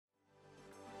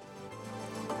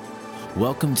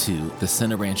Welcome to the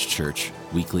Center Ranch Church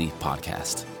Weekly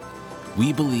Podcast.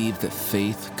 We believe that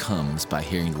faith comes by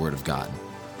hearing the Word of God.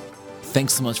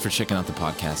 Thanks so much for checking out the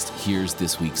podcast. Here's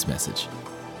this week's message.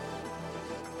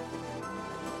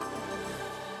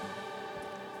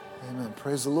 Amen.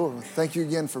 Praise the Lord. Thank you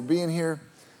again for being here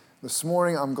this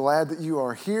morning. I'm glad that you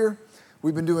are here.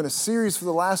 We've been doing a series for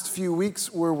the last few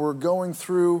weeks where we're going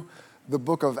through the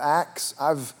book of Acts.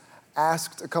 I've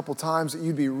asked a couple times that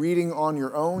you'd be reading on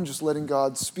your own, just letting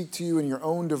God speak to you in your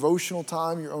own devotional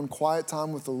time, your own quiet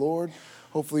time with the Lord.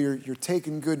 Hopefully you're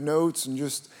taking good notes and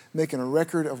just making a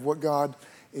record of what God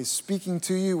is speaking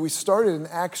to you. We started in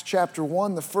Acts chapter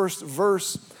 1. The first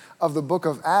verse of the book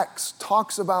of Acts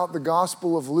talks about the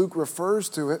Gospel of Luke, refers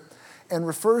to it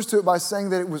by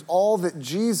saying that it was all that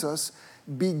Jesus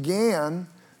began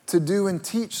to do and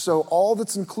teach. So all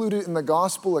that's included in the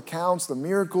gospel accounts, the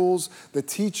miracles, the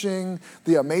teaching,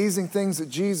 the amazing things that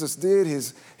Jesus did,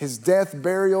 his death,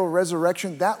 burial,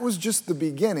 resurrection, that was just the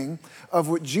beginning of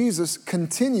what Jesus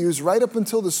continues right up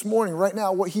until this morning, right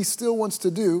now, what he still wants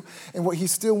to do and what he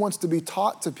still wants to be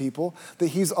taught to people, that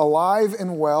he's alive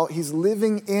and well, he's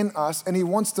living in us, and he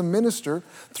wants to minister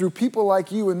through people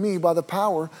like you and me by the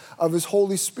power of his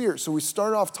Holy Spirit. So we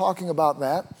start off talking about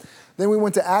that. Then we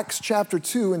went to Acts chapter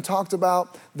 2 and talked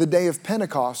about the day of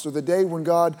Pentecost, or the day when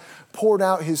God poured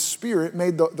out his Spirit,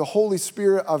 made the Holy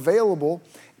Spirit available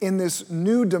in this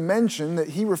new dimension that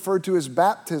he referred to as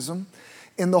baptism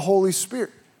in the Holy Spirit.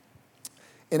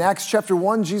 In Acts chapter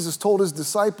 1, Jesus told his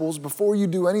disciples, before you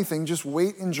do anything, just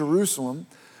wait in Jerusalem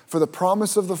for the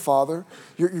promise of the Father.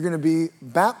 You're going to be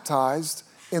baptized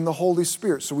in the Holy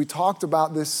Spirit. So we talked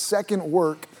about this second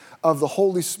work of the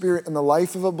Holy Spirit in the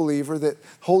life of a believer, that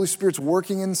Holy Spirit's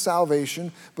working in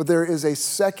salvation, but there is a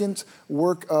second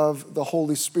work of the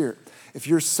Holy Spirit. If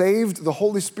you're saved, the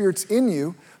Holy Spirit's in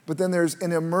you, but then there's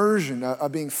an immersion, a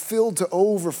being filled to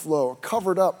overflow,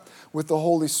 covered up with the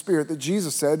Holy Spirit that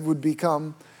Jesus said would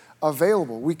become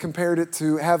available. We compared it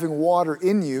to having water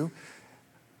in you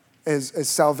as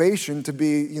salvation, to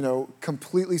be,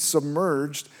 completely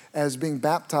submerged as being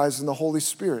baptized in the Holy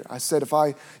Spirit. I said if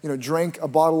I, drank a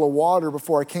bottle of water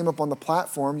before I came up on the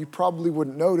platform, you probably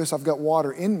wouldn't notice I've got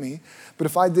water in me. But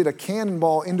if I did a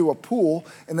cannonball into a pool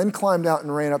and then climbed out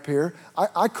and ran up here,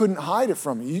 I couldn't hide it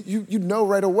from you. You'd know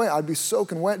right away. I'd be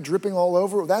soaking wet, dripping all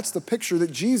over. That's the picture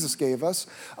that Jesus gave us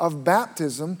of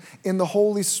baptism in the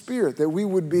Holy Spirit, that we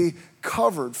would be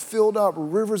covered, filled up,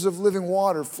 rivers of living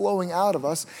water flowing out of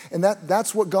us. And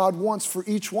that's what God wants for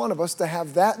each one of us, to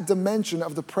have that dimension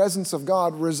of the presence of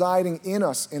God residing in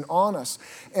us and on us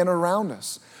and around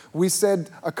us. We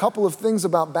said a couple of things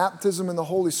about baptism in the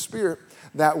Holy Spirit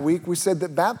that week. We said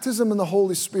that baptism in the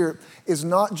Holy Spirit is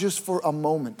not just for a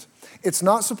moment. It's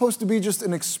not supposed to be just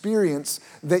an experience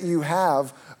that you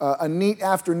have, a neat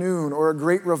afternoon or a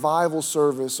great revival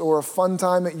service or a fun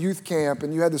time at youth camp,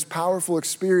 and you had this powerful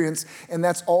experience, and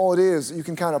that's all it is. You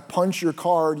can kind of punch your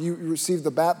card, you receive the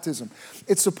baptism.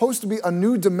 It's supposed to be a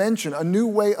new dimension, a new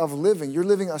way of living. You're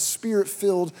living a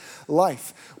Spirit-filled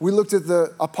life. We looked at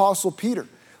the Apostle Peter,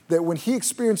 that when he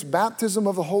experienced baptism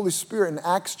of the Holy Spirit in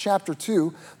Acts chapter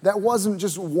 2, that wasn't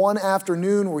just one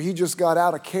afternoon where he just got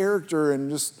out of character and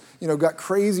just, got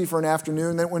crazy for an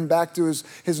afternoon, then went back to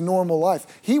his normal life.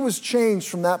 He was changed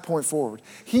from that point forward.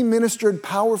 He ministered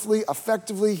powerfully,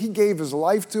 effectively. He gave his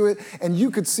life to it, and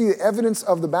you could see the evidence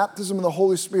of the baptism of the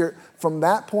Holy Spirit from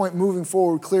that point moving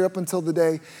forward, clear up until the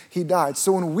day he died.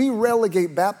 So when we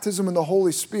relegate baptism in the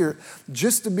Holy Spirit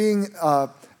just to being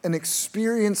an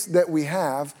experience that we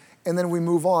have, and then we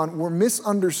move on, we're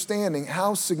misunderstanding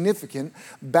how significant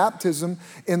baptism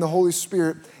in the Holy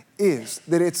Spirit is.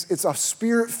 That it's a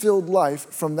Spirit-filled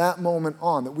life from that moment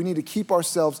on, that we need to keep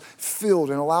ourselves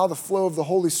filled and allow the flow of the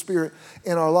Holy Spirit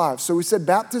in our lives. So we said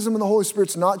baptism in the Holy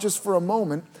Spirit's not just for a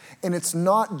moment, and it's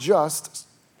not just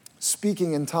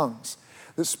speaking in tongues.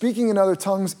 That speaking in other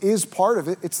tongues is part of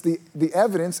it. It's the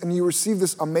evidence, and you receive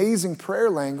this amazing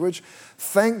prayer language.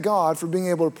 Thank God for being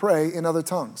able to pray in other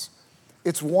tongues.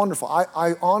 It's wonderful.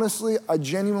 I honestly, I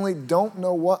genuinely don't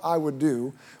know what I would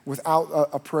do without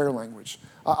a prayer language.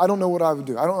 I don't know what I would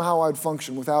do. I don't know how I'd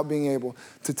function without being able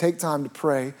to take time to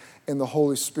pray in the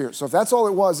Holy Spirit. So if that's all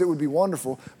it was, it would be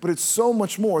wonderful, but it's so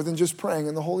much more than just praying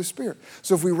in the Holy Spirit.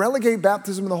 So if we relegate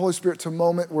baptism in the Holy Spirit to a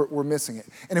moment, we're missing it.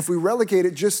 And if we relegate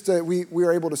it just to we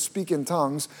are able to speak in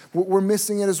tongues, we're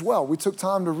missing it as well. We took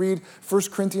time to read 1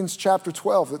 Corinthians chapter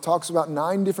 12 that talks about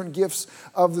 9 different gifts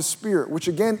of the Spirit, which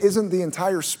again isn't the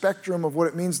entire spectrum of what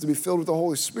it means to be filled with the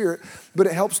Holy Spirit, but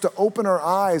it helps to open our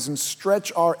eyes and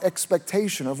stretch our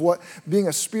expectation of what being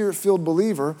a Spirit-filled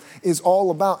believer is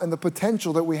all about and the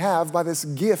potential that we have have by this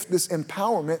gift, this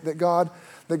empowerment that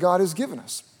God has given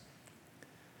us.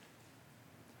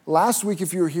 Last week,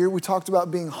 if you were here, we talked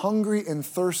about being hungry and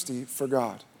thirsty for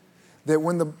God. That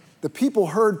when the people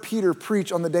heard Peter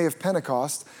preach on the day of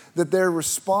Pentecost, that their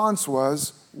response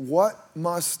was, "What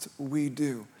must we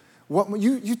do?"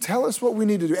 You tell us what we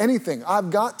need to do. Anything. I've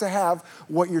got to have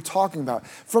what you're talking about.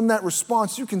 From that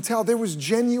response, you can tell there was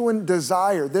genuine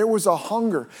desire. There was a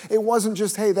hunger. It wasn't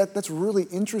just, hey, that's really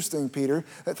interesting, Peter.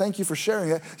 Thank you for sharing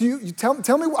that. You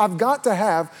tell me, I've got to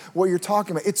have what you're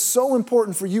talking about. It's so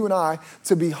important for you and I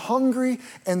to be hungry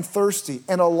and thirsty.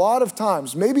 And a lot of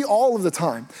times, maybe all of the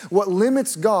time, what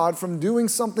limits God from doing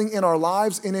something in our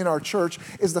lives and in our church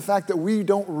is the fact that we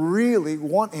don't really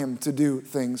want him to do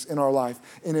things in our life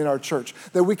and in our church.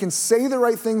 That we can say the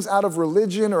right things out of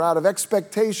religion or out of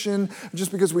expectation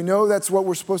just because we know that's what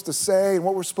we're supposed to say and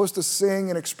what we're supposed to sing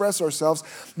and express ourselves.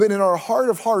 But in our heart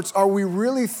of hearts, are we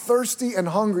really thirsty and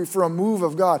hungry for a move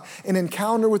of God, an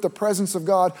encounter with the presence of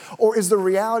God? Or is the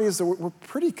reality is that we're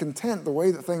pretty content the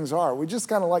way that things are? We just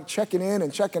kind of like checking in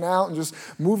and checking out and just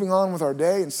moving on with our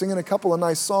day and singing a couple of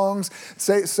nice songs,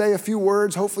 say a few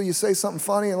words. Hopefully you say something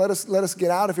funny and let us get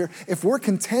out of here. If we're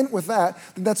content with that,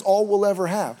 then that's all we'll ever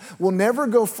have. We'll never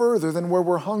go further than where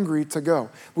we're hungry to go.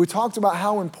 We talked about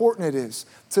how important it is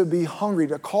to be hungry,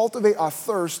 to cultivate a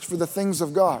thirst for the things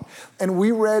of God. And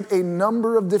we read a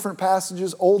number of different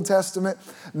passages, Old Testament,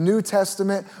 New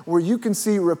Testament, where you can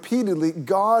see repeatedly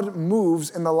God moves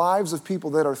in the lives of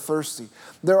people that are thirsty.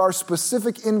 There are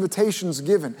specific invitations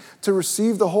given to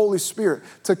receive the Holy Spirit,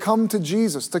 to come to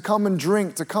Jesus, to come and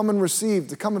drink, to come and receive,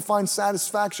 to come and find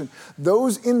satisfaction.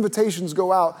 Those invitations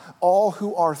go out all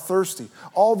who are thirsty,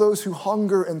 all those who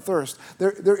hunger and thirst.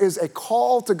 There is a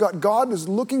call to God. God is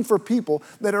looking for people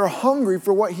that are hungry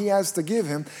for what he has to give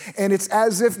him. And it's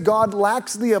as if God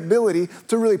lacks the ability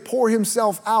to really pour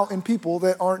himself out in people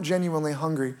that aren't genuinely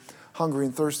hungry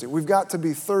and thirsty. We've got to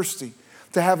be thirsty,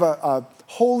 to have a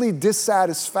holy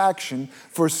dissatisfaction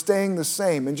for staying the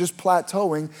same and just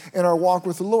plateauing in our walk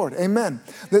with the Lord. Amen.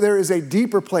 That there is a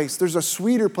deeper place, there's a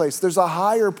sweeter place, there's a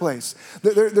higher place,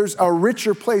 there's a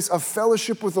richer place of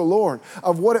fellowship with the Lord,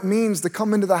 of what it means to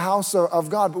come into the house of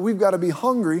God. But we've got to be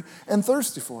hungry and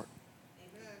thirsty for it.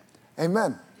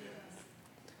 Amen.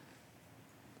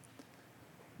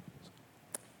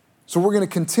 So we're going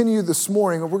to continue this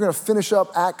morning, and we're going to finish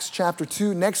up Acts chapter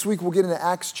 2. Next week, we'll get into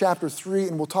Acts chapter 3,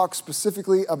 and we'll talk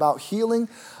specifically about healing.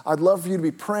 I'd love for you to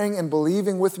be praying and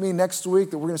believing with me next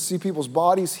week that we're going to see people's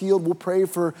bodies healed. We'll pray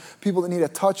for people that need a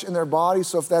touch in their body.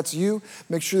 So if that's you,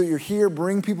 make sure that you're here.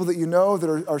 Bring people that you know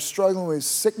that are struggling with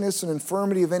sickness and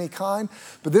infirmity of any kind.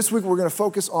 But this week, we're going to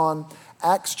focus on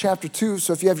Acts chapter 2.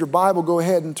 So if you have your Bible, go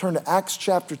ahead and turn to Acts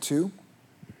chapter 2.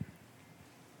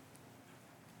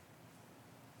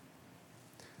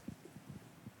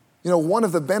 You know, one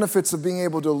of the benefits of being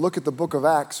able to look at the book of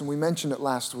Acts, and we mentioned it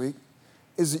last week,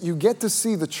 is that you get to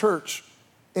see the church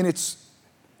in its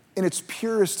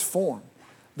purest form.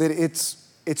 That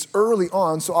it's early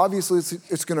on, so obviously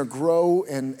it's going to grow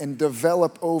and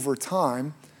develop over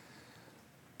time.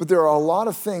 But there are a lot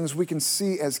of things we can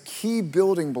see as key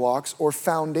building blocks or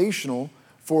foundational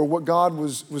for what God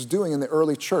was doing in the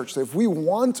early church. That if we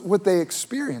want what they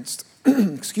experienced,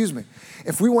 excuse me,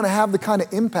 if we want to have the kind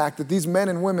of impact that these men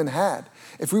and women had,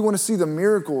 if we want to see the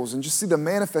miracles and just see the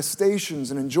manifestations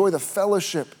and enjoy the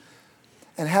fellowship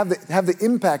and have the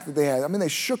impact that they had, I mean, they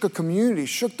shook a community,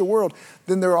 shook the world,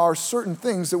 then there are certain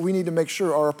things that we need to make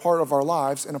sure are a part of our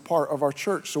lives and a part of our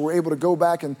church. So we're able to go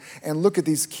back and look at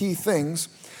these key things.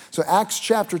 So Acts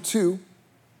chapter 2,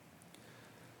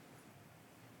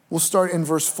 we'll start in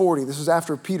verse 40. This is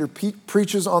after Peter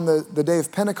preaches on the day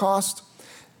of Pentecost.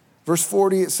 Verse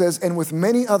 40, it says, "And with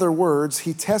many other words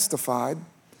he testified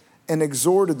and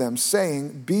exhorted them,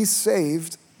 saying, 'Be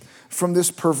saved from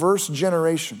this perverse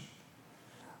generation.'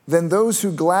 Then those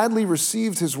who gladly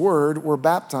received his word were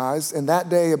baptized, and that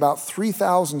day about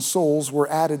 3,000 souls were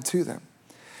added to them.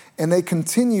 And they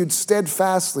continued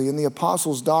steadfastly in the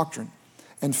apostles' doctrine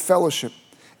and fellowship,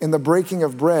 in the breaking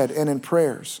of bread and in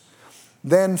prayers.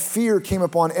 Then fear came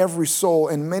upon every soul,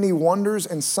 and many wonders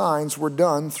and signs were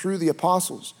done through the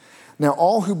apostles. Now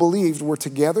all who believed were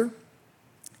together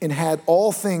and had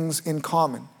all things in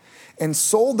common, and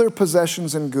sold their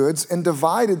possessions and goods and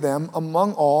divided them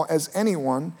among all as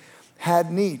anyone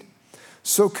had need.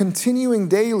 So continuing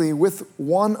daily with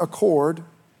one accord,"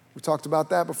 we talked about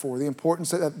that before, the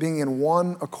importance of being in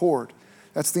one accord.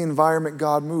 That's the environment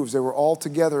God moves. They were all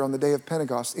together on the day of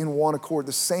Pentecost in one accord,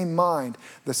 the same mind,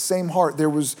 the same heart. There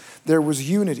was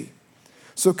unity.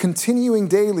 So continuing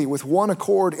daily with one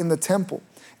accord in the temple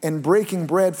and breaking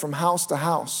bread from house to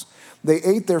house, They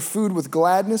ate their food with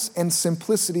gladness and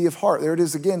simplicity of heart. There it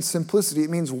is again, simplicity. It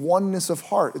means oneness of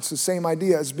heart. It's the same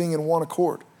idea as being in one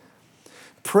accord.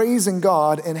 Praising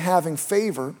God and having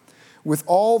favor with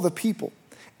all the people.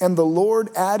 And the Lord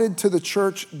added to the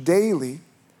church daily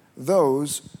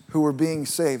those who were being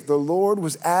saved. The Lord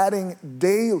was adding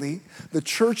daily. The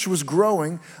church was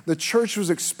growing. The church was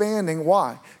expanding.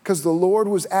 Why? Because the Lord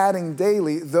was adding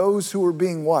daily those who were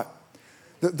being what?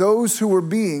 Those who were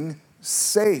being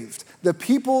saved. The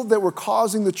people that were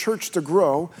causing the church to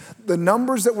grow, the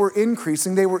numbers that were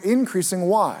increasing, they were increasing.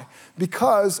 Why?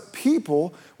 Because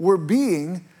people were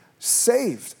being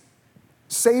saved.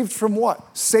 Saved from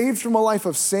what? Saved from a life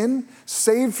of sin,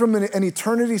 saved from an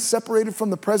eternity separated from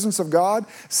the presence of God,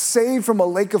 saved from a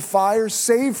lake of fire,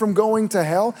 saved from going to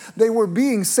hell. They were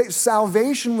being saved.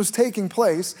 Salvation was taking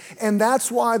place, and that's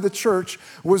why the church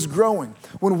was growing.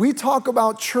 When we talk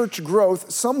about church growth,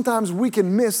 sometimes we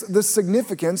can miss the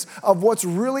significance of what's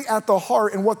really at the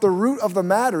heart and what the root of the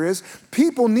matter is.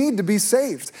 People need to be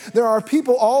saved. There are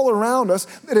people all around us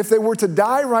that if they were to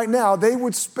die right now, they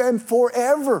would spend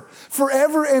forever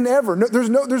and ever. No,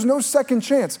 there's no second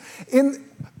chance.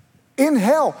 In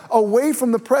hell, away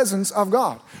from the presence of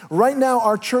God. Right now,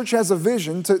 our church has a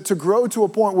vision to grow to a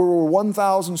point where we're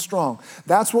 1,000 strong.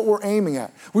 That's what we're aiming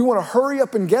at. We want to hurry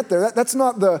up and get there. That's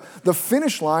not the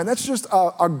finish line. That's just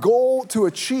a goal to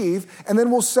achieve, and then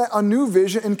we'll set a new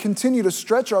vision and continue to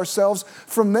stretch ourselves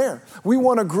from there. We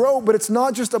want to grow, but it's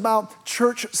not just about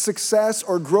church success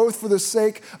or growth for the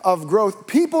sake of growth.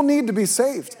 People need to be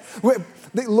saved.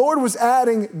 The Lord was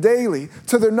adding daily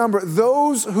to their number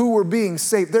those who were being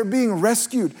saved. They're being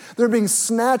rescued. They're being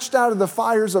snatched out of the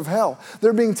fires of hell.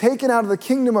 They're being taken out of the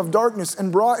kingdom of darkness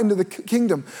and brought into the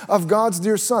kingdom of God's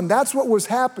dear Son. That's what was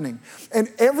happening. And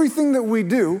everything that we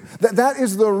do, that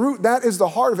is the root, that is the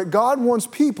heart of it. God wants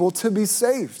people to be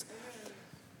saved.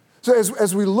 So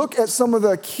as we look at some of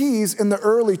the keys in the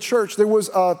early church, there was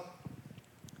an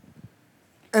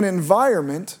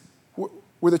environment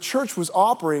where the church was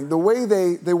operating, the way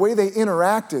they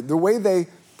interacted, the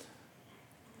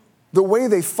way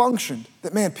they functioned,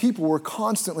 that man, people were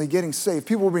constantly getting saved.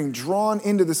 People were being drawn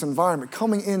into this environment,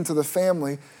 coming into the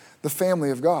family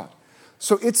of God.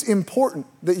 So it's important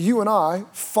that you and I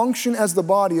function as the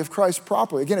body of Christ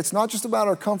properly. Again, it's not just about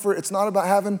our comfort. It's not about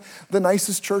having the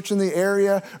nicest church in the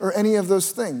area or any of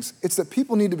those things. It's that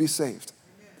people need to be saved.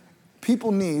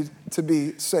 People need to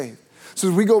be saved. So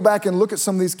as we go back and look at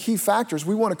some of these key factors,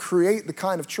 we want to create the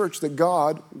kind of church that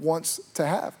God wants to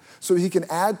have so he can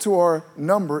add to our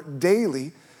number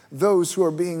daily those who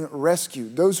are being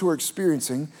rescued, those who are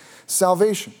experiencing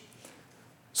salvation.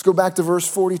 Let's go back to verse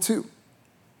 42.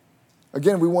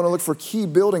 Again, we want to look for key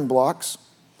building blocks.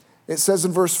 It says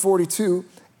in verse 42,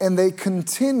 and they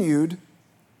continued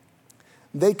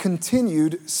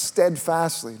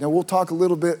steadfastly. Now we'll talk a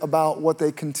little bit about what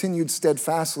they continued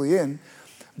steadfastly in.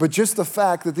 But just the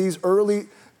fact that these early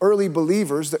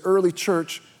believers, the early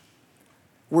church,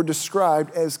 were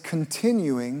described as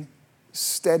continuing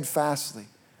steadfastly.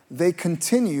 They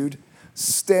continued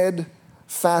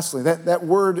steadfastly. That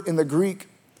word in the Greek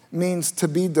means to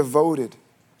be devoted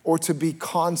or to be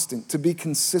constant, to be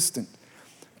consistent,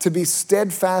 to be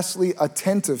steadfastly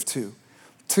attentive to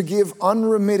give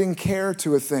unremitting care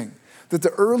to a thing. That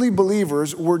the early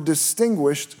believers were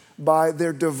distinguished by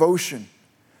their devotion,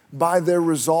 by their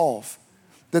resolve,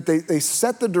 that they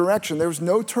set the direction. There was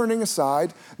no turning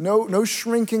aside, no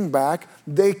shrinking back.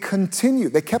 They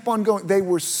continued. They kept on going. They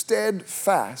were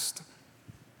steadfast.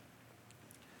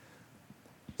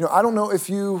 You know, I don't know if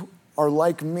you are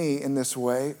like me in this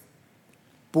way,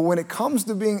 but when it comes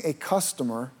to being a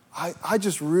customer, I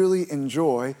just really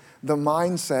enjoy the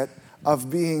mindset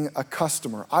of being a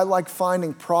customer. I like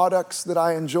finding products that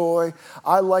I enjoy.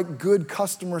 I like good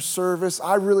customer service.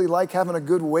 I really like having a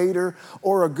good waiter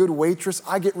or a good waitress.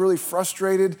 I get really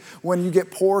frustrated when you get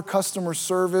poor customer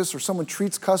service or someone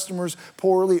treats customers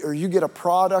poorly or you get a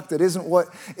product that isn't what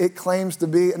it claims to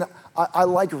be. And I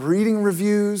like reading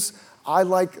reviews. I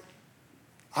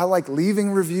like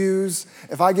leaving reviews.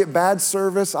 If I get bad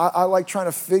service, I like trying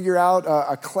to figure out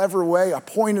a clever way, a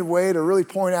pointed way to really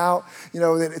point out,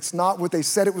 that it's not what they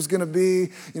said it was going to be.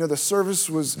 The service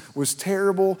was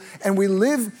terrible. And we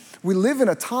live in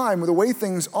a time where the way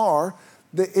things are,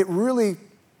 that it really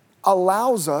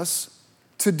allows us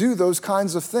to do those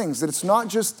kinds of things. That it's not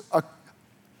just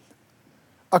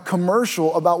a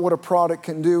commercial about what a product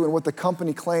can do and what the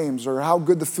company claims or how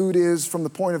good the food is from the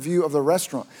point of view of the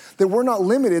restaurant. That we're not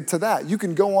limited to that. You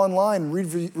can go online and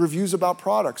read reviews about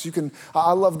products.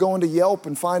 I love going to Yelp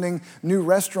and finding new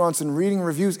restaurants and reading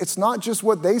reviews. It's not just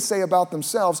what they say about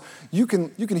themselves. You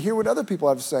can hear what other people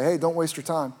have to say. Hey, don't waste your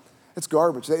time. It's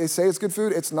garbage. They say it's good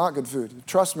food. It's not good food.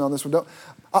 Trust me on this one.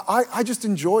 I just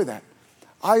enjoy that.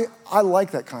 I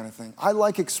like that kind of thing. I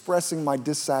like expressing my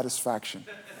dissatisfaction.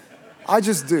 I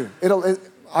just do.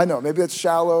 I know, maybe it's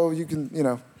shallow. You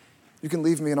can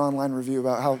leave me an online review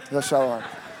about how shallow I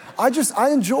am. I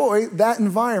enjoy that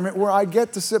environment where I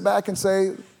get to sit back and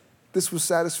say, this was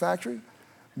satisfactory,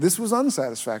 this was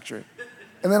unsatisfactory.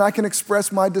 And then I can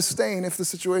express my disdain if the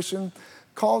situation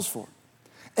calls for it.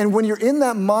 And when you're in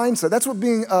that mindset, that's what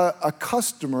being a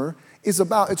customer is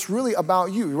about. It's really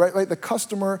about you, right? The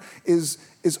customer is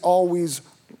always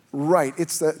right.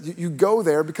 It's that you go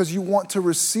there because you want to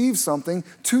receive something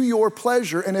to your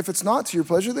pleasure, and if it's not to your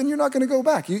pleasure, then you're not going to go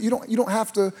back. You don't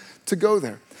have to go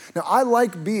there. Now, I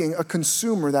like being a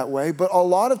consumer that way, but a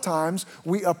lot of times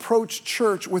we approach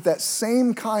church with that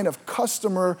same kind of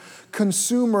consumer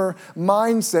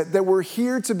mindset that we're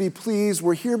here to be pleased,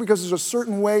 we're here because there's a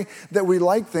certain way that we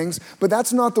like things, but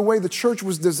that's not the way the church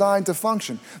was designed to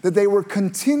function, that they were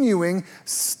continuing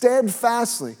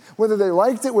steadfastly. Whether they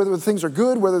liked it, whether the things are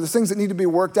good, whether the things that need to be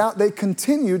worked out, they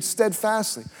continued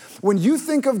steadfastly. When you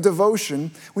think of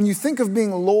devotion, when you think of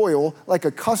being loyal like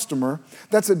a customer,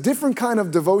 that's a different kind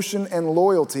of devotion and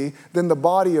loyalty than the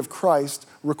body of Christ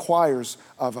requires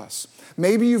of us.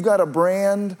 Maybe you've got a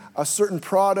brand, a certain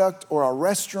product, or a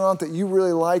restaurant that you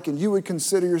really like, and you would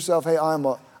consider yourself, hey, I'm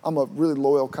a really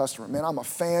loyal customer. Man, I'm a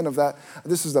fan of that.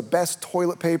 This is the best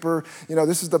toilet paper.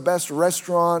 This is the best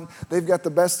restaurant. They've got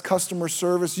the best customer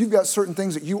service. You've got certain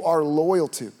things that you are loyal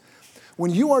to. When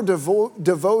you are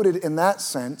devoted in that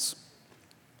sense,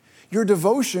 your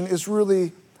devotion is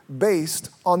really based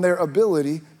on their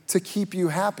ability to keep you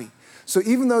happy. So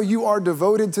even though you are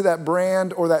devoted to that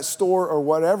brand or that store or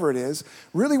whatever it is,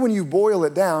 really when you boil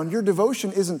it down, your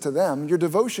devotion isn't to them, your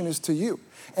devotion is to you.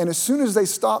 And as soon as they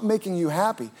stop making you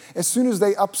happy, as soon as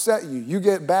they upset you, you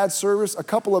get bad service, a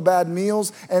couple of bad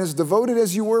meals, and as devoted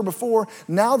as you were before,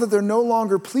 now that they're no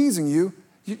longer pleasing you,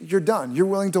 you're done. You're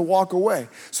willing to walk away.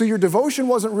 So your devotion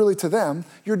wasn't really to them.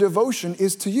 Your devotion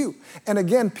is to you. And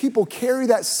again, people carry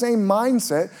that same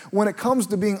mindset when it comes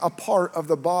to being a part of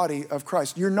the body of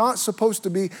Christ. You're not supposed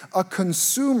to be a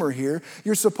consumer here.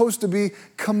 You're supposed to be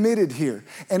committed here.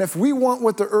 And if we want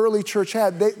what the early church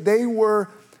had, they were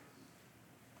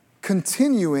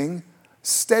continuing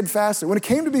steadfastly. When it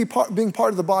came to being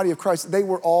part of the body of Christ, they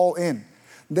were all in.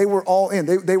 They were all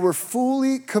in. They were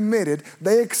fully committed.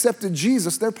 They accepted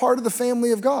Jesus. They're part of the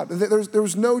family of God. There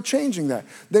was no changing that.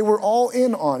 They were all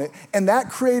in on it. And that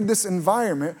created this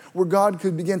environment where God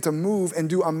could begin to move and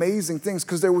do amazing things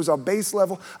because there was a base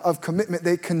level of commitment.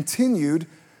 They continued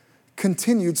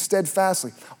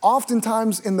steadfastly.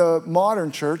 Oftentimes in the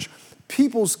modern church,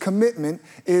 people's commitment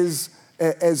is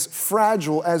as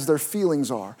fragile as their feelings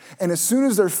are. And as soon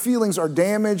as their feelings are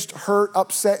damaged, hurt,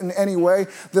 upset in any way,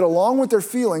 that along with their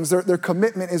feelings, their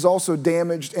commitment is also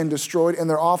damaged and destroyed, and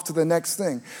they're off to the next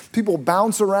thing. People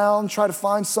bounce around, try to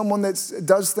find someone that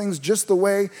does things just the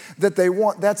way that they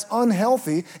want. That's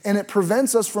unhealthy, and it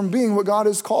prevents us from being what God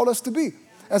has called us to be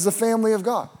as the family of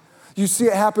God. You see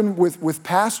it happen with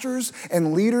pastors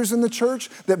and leaders in the church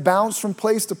that bounce from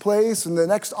place to place, and the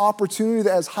next opportunity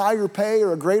that has higher pay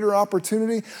or a greater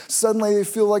opportunity, suddenly they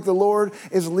feel like the Lord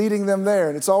is leading them there.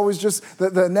 And it's always just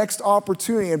the next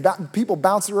opportunity, and people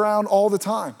bounce around all the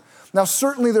time. Now,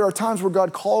 certainly there are times where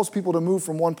God calls people to move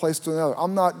from one place to another.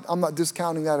 I'm not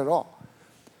discounting that at all.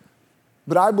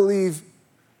 But I believe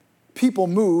people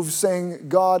move saying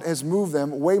God has moved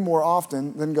them way more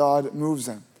often than God moves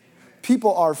them.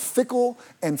 People are fickle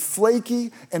and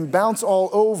flaky and bounce all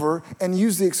over and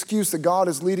use the excuse that God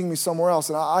is leading me somewhere else.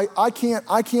 And I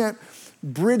can't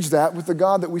bridge that with the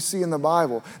God that we see in the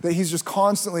Bible, that he's just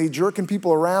constantly jerking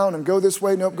people around and go this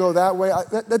way, nope, go that way.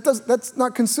 That's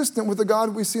not consistent with the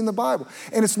God we see in the Bible.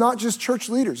 And it's not just church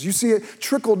leaders. You see it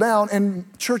trickle down, and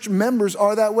church members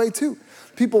are that way too.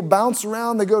 People bounce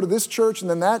around, they go to this church and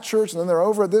then that church, and then they're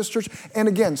over at this church. And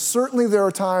again, certainly there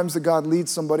are times that God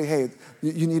leads somebody, hey,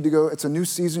 you need to go, it's a new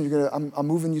season, I'm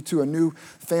moving you to a new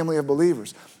family of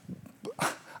believers.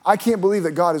 I can't believe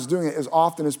that God is doing it as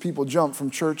often as people jump from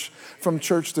church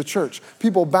to church.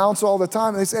 People bounce all the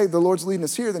time, and they say, hey, the Lord's leading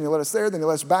us here, then you let us there, then you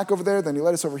let us back over there, then you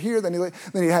let us over here, then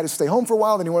you had to stay home for a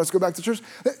while, then you want us to go back to church.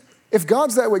 If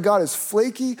God's that way, God is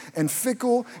flaky and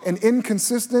fickle and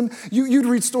inconsistent. You'd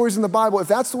read stories in the Bible. If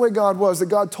that's the way God was, that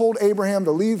God told Abraham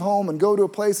to leave home and go to a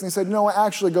place, and he said, no,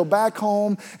 actually go back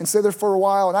home and stay there for a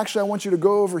while, and actually I want you to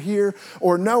go over here.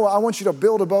 Or no, I want you to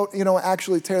build a boat,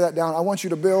 actually tear that down. I want you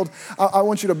to build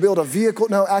a vehicle.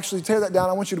 No, actually tear that down.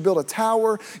 I want you to build a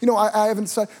tower. I haven't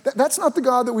said, that's not the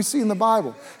God that we see in the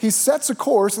Bible. He sets a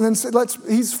course and then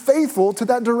he's faithful to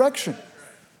that direction.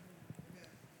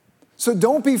 So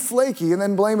don't be flaky and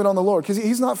then blame it on the Lord, because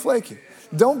he's not flaky.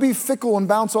 Don't be fickle and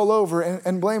bounce all over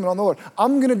and blame it on the Lord.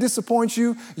 I'm going to disappoint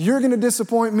you. You're going to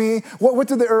disappoint me. What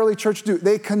did the early church do?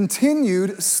 They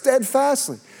continued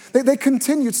steadfastly. They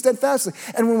continued steadfastly.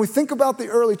 And when we think about the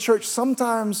early church,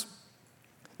 sometimes,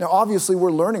 now obviously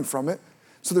we're learning from it,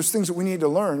 so there's things that we need to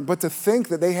learn, but to think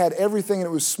that they had everything and it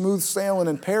was smooth sailing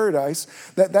in paradise,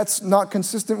 that's not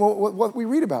consistent with what we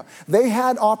read about. They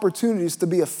had opportunities to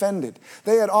be offended.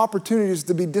 They had opportunities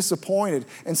to be disappointed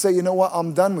and say, you know what,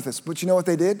 I'm done with this. But you know what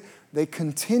they did? They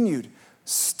continued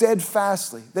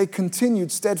steadfastly. They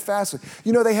continued steadfastly.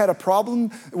 You know, they had a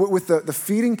problem with the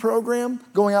feeding program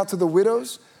going out to the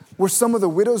widows, where some of the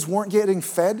widows weren't getting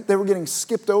fed. They were getting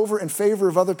skipped over in favor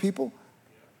of other people.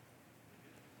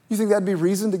 You think that'd be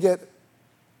reason to get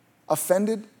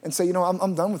offended and say, you know,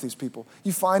 I'm done with these people?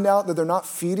 You find out that they're not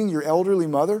feeding your elderly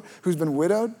mother who's been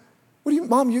widowed. What do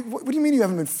you mean you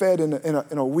haven't been fed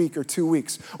in a week or 2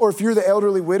 weeks? Or if you're the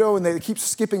elderly widow and they keep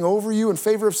skipping over you in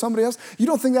favor of somebody else, you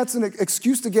don't think that's an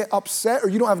excuse to get upset, or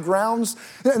you don't have grounds?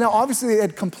 Now, obviously they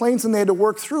had complaints and they had to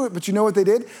work through it, but you know what they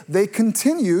did? They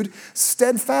continued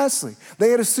steadfastly.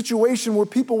 They had a situation where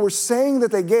people were saying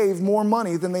that they gave more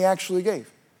money than they actually gave.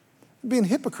 Being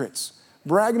hypocrites,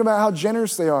 bragging about how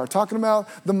generous they are, talking about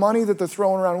the money that they're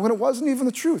throwing around when it wasn't even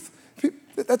the truth.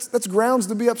 That's grounds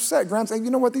to be upset. Grounds saying,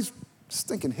 you know what, these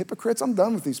stinking hypocrites, I'm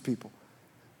done with these people.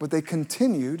 But they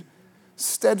continued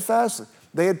steadfastly.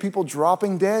 They had people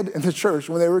dropping dead in the church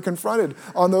when they were confronted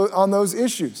on those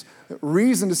issues.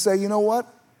 Reason to say, you know what,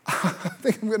 I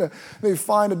think I'm going to maybe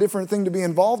find a different thing to be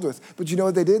involved with. But you know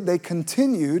what they did? They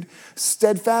continued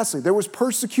steadfastly. There was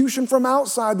persecution from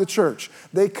outside the church.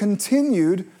 They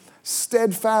continued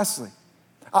steadfastly.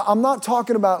 I'm not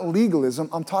talking about legalism.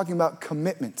 I'm talking about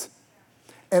commitment.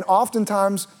 And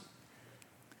oftentimes,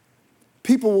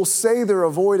 people will say they're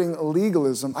avoiding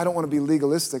legalism. I don't want to be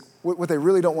legalistic. What they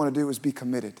really don't want to do is be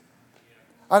committed.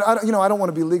 I don't want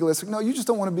to be legalistic. No, you just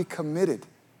don't want to be committed.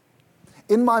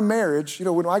 In my marriage, you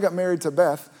know, when I got married to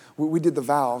Beth, we did the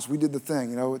vows. We did the thing,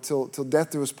 you know, till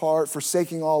death do us part,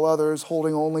 forsaking all others,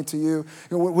 holding only to you.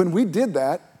 You know, when we did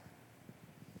that,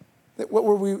 what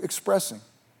were we expressing?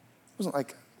 It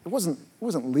wasn't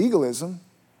legalism.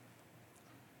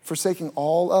 Forsaking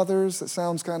all others, that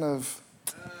sounds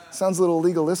a little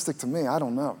legalistic to me. I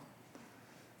don't know.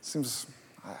 It seems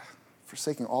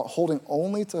forsaking all, holding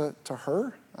only to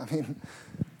her. I mean,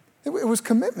 it was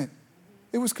commitment.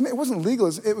 It wasn't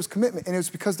legalism, it was commitment. And it was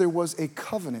because there was a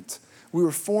covenant. We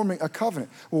were forming a covenant.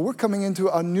 Well, we're coming into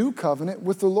a new covenant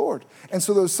with the Lord. And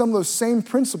so some of those same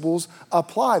principles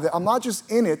apply. That I'm not just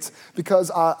in it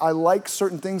because I like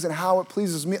certain things and how it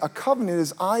pleases me. A covenant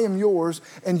is I am yours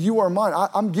and you are mine.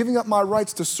 I'm giving up my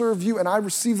rights to serve you and I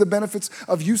receive the benefits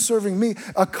of you serving me.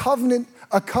 A covenant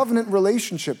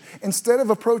relationship. Instead of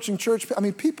approaching church,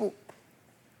 people,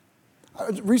 I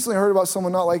recently heard about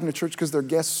someone not liking the church because their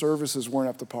guest services weren't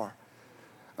up to par.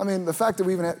 I mean, the fact that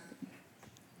we even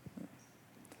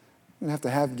have to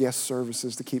have guest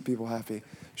services to keep people happy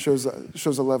shows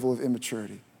a level of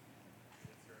immaturity.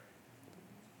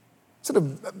 Instead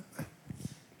of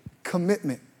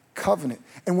commitment, covenant.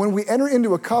 And when we enter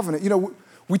into a covenant, you know,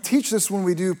 we teach this when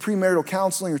we do premarital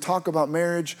counseling or talk about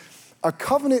marriage. A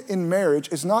covenant in marriage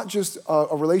is not just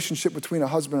a relationship between a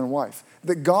husband and wife,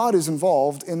 that God is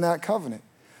involved in that covenant.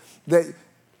 That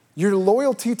your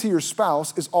loyalty to your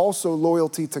spouse is also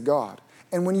loyalty to God.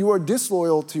 And when you are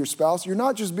disloyal to your spouse, you're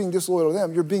not just being disloyal to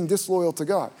them, you're being disloyal to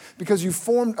God. Because you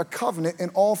formed a covenant and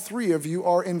all three of you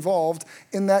are involved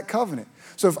in that covenant.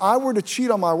 So if I were to cheat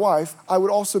on my wife, I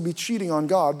would also be cheating on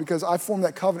God because I formed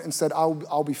that covenant and said,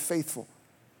 I'll be faithful.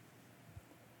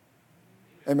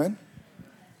 Amen?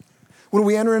 When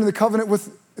we enter into the covenant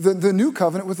with the new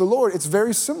covenant with the Lord, it's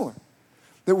very similar.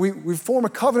 That we form a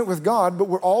covenant with God, but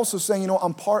we're also saying, you know,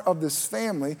 I'm part of this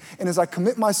family. And as I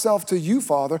commit myself to you,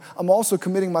 Father, I'm also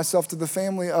committing myself to the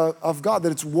family of God,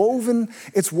 that it's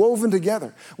woven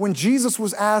together. When Jesus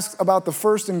was asked about the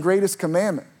first and greatest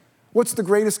commandment, what's the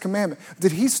greatest commandment?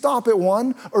 Did he stop at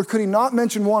one, or could he not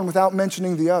mention one without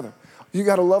mentioning the other? You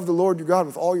got to love the Lord your God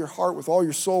with all your heart, with all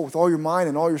your soul, with all your mind,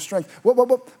 and all your strength.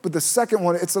 But the second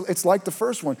one, it's like the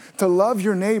first one, to love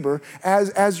your neighbor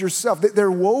as yourself.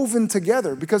 They're woven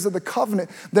together because of the covenant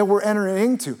that we're entering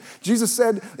into. Jesus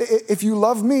said, if you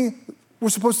love me, we're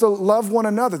supposed to love one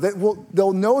another.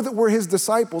 They'll know that we're his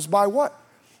disciples by what?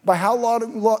 By how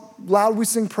loud we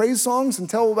sing praise songs and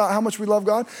tell about how much we love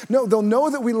God? No, they'll know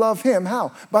that we love him.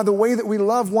 How? By the way that we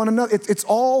love one another. It's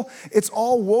all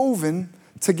woven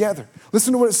together.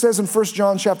 Listen to what it says in 1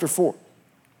 John chapter 4,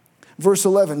 verse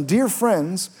 11. Dear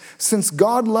friends, since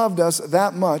God loved us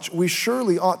that much, we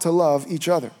surely ought to love each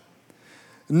other.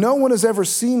 No one has ever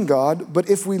seen God, but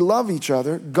if we love each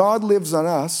other, God lives on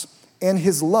us, and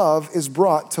his love is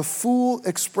brought to full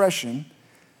expression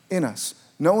in us.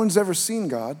 No one's ever seen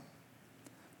God,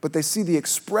 but they see the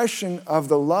expression of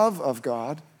the love of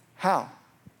God. How?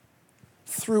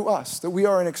 Through us, that we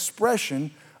are an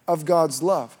expression of God's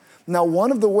love. Now,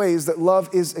 one of the ways that love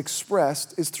is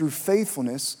expressed is through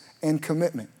faithfulness and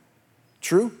commitment.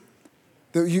 True?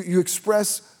 That you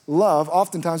express love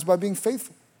oftentimes by being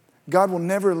faithful. God will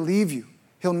never leave you.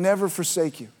 He'll never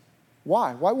forsake you.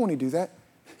 Why? Why won't he do that?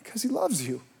 Because he loves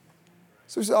you.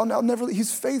 So he says, I'll never leave.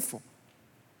 He's faithful.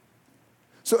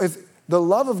 So if the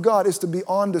love of God is to be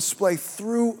on display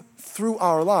through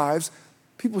our lives,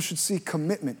 people should see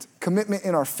commitment. Commitment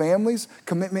in our families,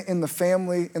 commitment in the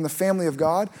family of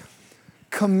God.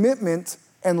 Commitment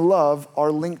and love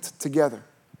are linked together.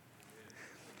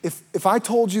 If I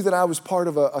told you that I was part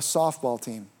of a softball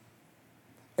team,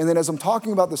 and then as I'm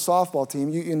talking about the softball team,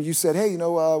 you said, hey,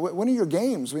 when are your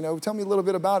games? Tell me a little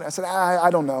bit about it. I said, I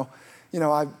don't know.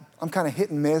 I'm kind of hit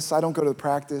and miss. I don't go to the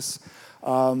practice.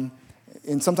 And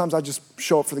sometimes I just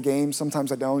show up for the game.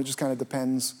 Sometimes I don't. It just kind of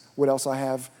depends what else I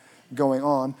have going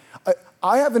on.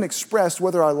 I haven't expressed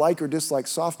whether I like or dislike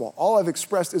softball. All I've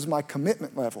expressed is my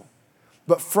commitment level.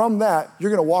 But from that,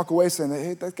 you're going to walk away saying,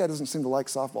 hey, that guy doesn't seem to like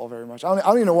softball very much. I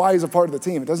don't even know why he's a part of the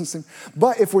team. It doesn't seem.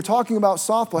 But if we're talking about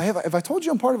softball, hey, if I told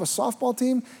you I'm part of a softball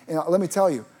team, and let me tell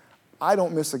you, I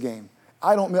don't miss a game.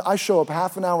 I show up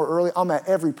half an hour early. I'm at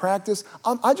every practice.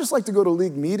 I just like to go to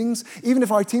league meetings. Even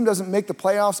if our team doesn't make the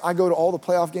playoffs, I go to all the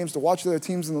playoff games to watch the other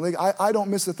teams in the league. I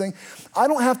don't miss a thing. I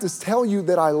don't have to tell you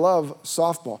that I love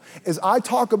softball. As I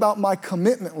talk about my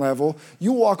commitment level,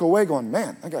 you walk away going,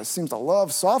 man, that guy seems to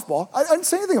love softball. I didn't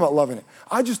say anything about loving it.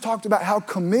 I just talked about how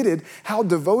committed, how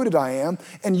devoted I am,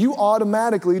 and you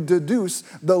automatically deduce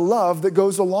the love that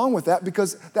goes along with that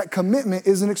because that commitment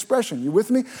is an expression. You with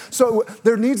me? So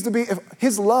there needs to be,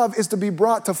 his love is to be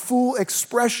brought to full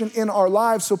expression in our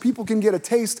lives so people can get a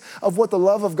taste of what the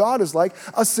love of God is like.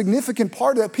 A significant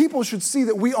part of that, people should see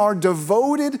that we are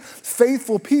devoted,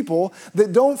 faithful people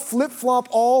that don't flip-flop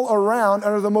all around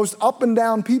and are the most up and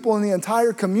down people in the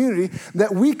entire community,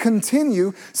 that we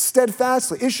continue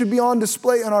steadfastly. It should be on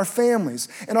display in our families,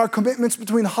 in our commitments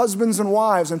between husbands and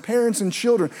wives and parents and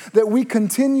children, that we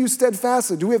continue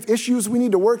steadfastly. Do we have issues we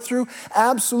need to work through?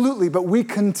 Absolutely, but we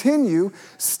continue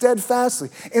steadfastly.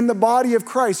 In the body of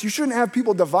Christ, you shouldn't have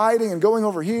people dividing and going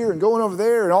over here and going over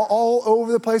there and all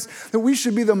over the place. That we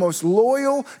should be the most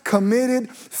loyal,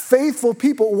 committed, faithful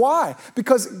people. Why?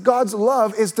 Because God's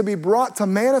love is to be brought to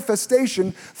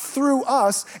manifestation through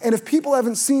us. And if people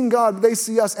haven't seen God, they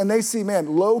see us and they see,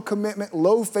 man, low commitment,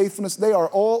 low faithfulness. They are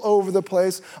all over the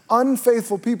place.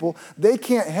 Unfaithful people. They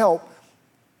can't help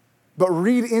but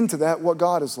read into that what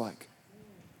God is like.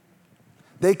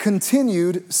 They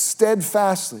continued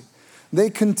steadfastly. They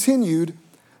continued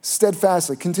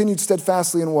steadfastly. Continued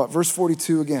steadfastly in what? Verse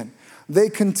 42 again. They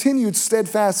continued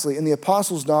steadfastly in the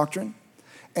apostles' doctrine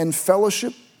and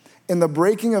fellowship, in the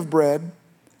breaking of bread,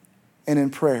 and in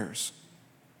prayers.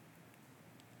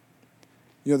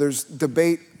 There's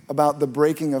debate about the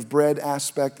breaking of bread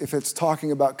aspect, if it's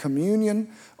talking about communion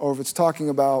or if it's talking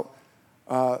about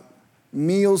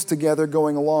meals together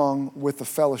going along with the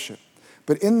fellowship.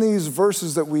 But in these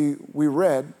verses that we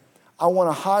read, I want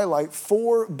to highlight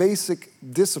 4 basic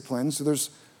disciplines. So there's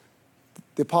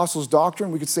the apostles'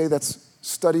 doctrine. We could say that's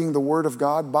studying the Word of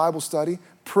God, Bible study,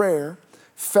 prayer,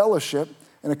 fellowship.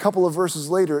 And a couple of verses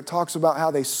later, it talks about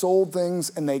how they sold things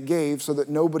and they gave so that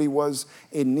nobody was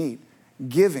in need.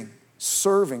 Giving,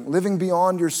 serving, living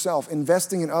beyond yourself,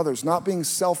 investing in others, not being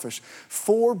selfish.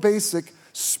 4 basic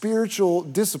spiritual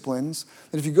disciplines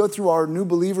that if you go through our new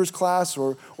believers class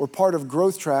or part of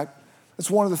Growth Track,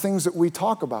 that's one of the things that we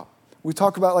talk about. We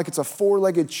talk about like it's a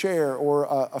 4-legged chair or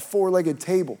a 4-legged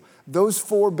table. Those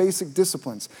 4 basic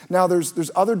disciplines. Now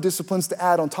there's other disciplines to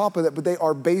add on top of that, but they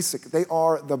are basic. They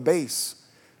are the base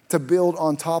to build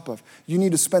on top of. You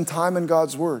need to spend time in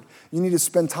God's Word. You need to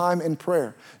spend time in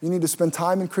prayer. You need to spend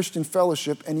time in Christian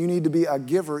fellowship, and you need to be a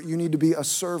giver. You need to be a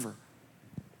server.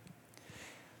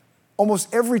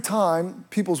 Almost every time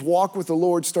people's walk with the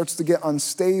Lord starts to get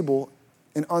unstable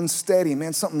and unsteady,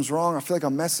 man, something's wrong, I feel like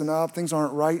I'm messing up, things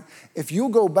aren't right. If you'll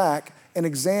go back and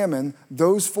examine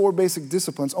those 4 basic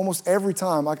disciplines, almost every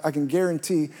time I can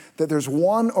guarantee that there's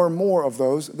one or more of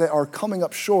those that are coming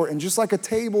up short. And just like a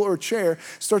table or a chair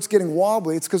starts getting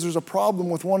wobbly, it's because there's a problem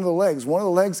with one of the legs. One of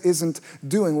the legs isn't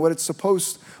doing what it's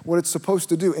supposed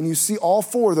to do. And you see all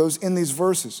 4 of those in these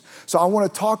verses. So I want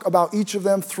to talk about each of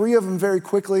them, 3 of them very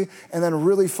quickly, and then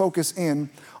really focus in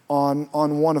on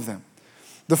one of them.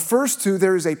 The first 2,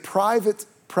 there is a private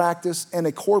practice and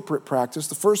a corporate practice.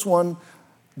 The first one,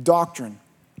 doctrine.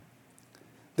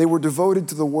 They were devoted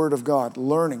to the Word of God,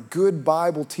 learning, good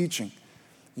Bible teaching.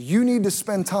 You need to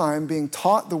spend time being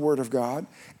taught the Word of God,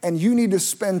 and you need to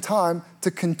spend time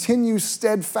to continue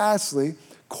steadfastly,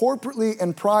 corporately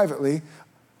and privately,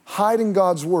 hiding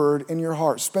God's Word in your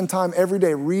heart. Spend time every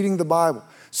day reading the Bible.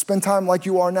 Spend time like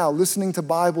you are now, listening to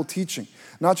Bible teaching.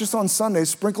 Not just on Sundays,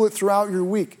 sprinkle it throughout your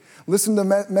week. Listen to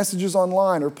messages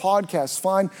online or podcasts.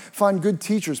 Find good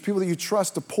teachers, people that you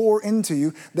trust to pour into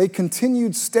you. They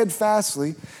continued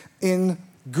steadfastly in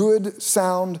good,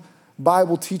 sound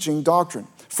Bible teaching doctrine.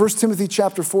 1 Timothy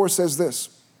chapter 4 says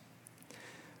this.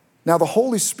 Now the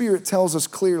Holy Spirit tells us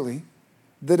clearly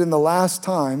that in the last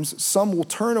times, some will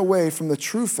turn away from the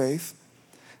true faith.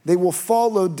 They will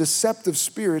follow deceptive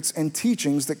spirits and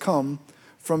teachings that come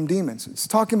from demons. It's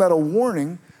talking about a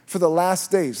warning for the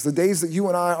last days, the days that you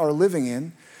and I are living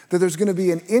in, that there's going to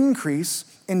be an increase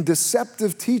in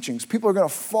deceptive teachings. People are going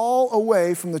to fall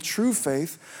away from the true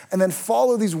faith and then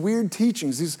follow these weird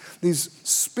teachings, these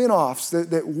spin-offs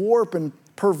that warp and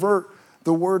pervert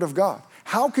the Word of God.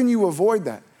 How can you avoid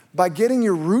that? By getting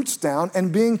your roots down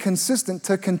and being consistent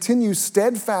to continue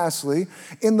steadfastly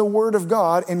in the Word of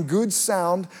God and good,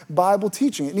 sound Bible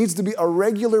teaching. It needs to be a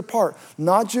regular part,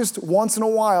 not just once in a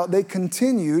while. They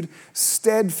continued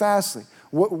steadfastly.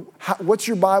 What's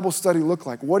your Bible study look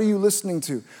like? What are you listening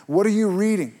to? What are you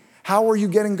reading? How are you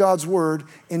getting God's Word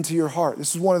into your heart?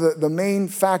 This is one of the main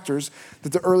factors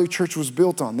that the early church was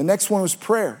built on. The next one was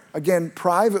prayer. Again,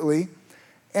 privately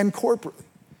and corporately.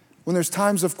 When there's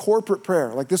times of corporate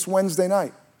prayer, like this Wednesday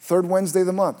night, third Wednesday of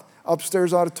the month,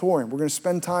 upstairs auditorium, we're going to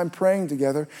spend time praying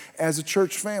together as a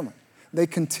church family. They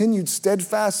continued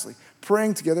steadfastly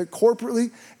praying together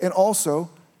corporately and also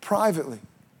privately.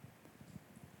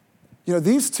 You know,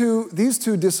 these two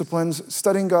disciplines,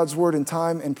 studying God's Word in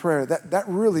time and prayer, that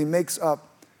really makes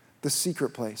up the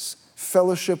secret place.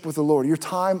 Fellowship with the Lord, your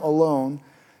time alone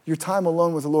with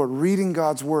the Lord, reading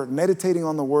God's Word, meditating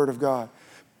on the Word of God.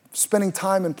 Spending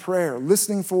time in prayer,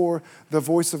 listening for the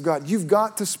voice of God. You've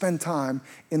got to spend time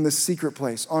in the secret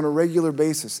place on a regular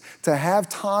basis to have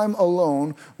time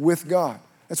alone with God.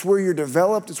 That's where you're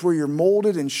developed. It's where you're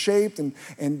molded and shaped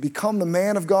and become the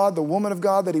man of God, the woman of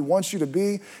God that He wants you to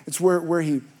be. It's where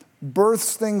He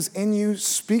births things in you,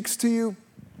 speaks to you.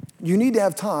 You need to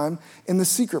have time in the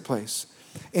secret place.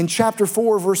 In chapter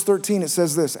 4, verse 13, it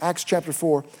says this, Acts chapter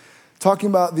 4, talking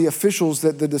about the officials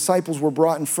that the disciples were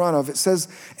brought in front of, it says,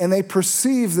 and they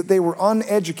perceived that they were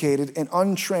uneducated and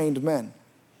untrained men.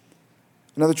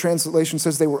 Another translation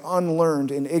says they were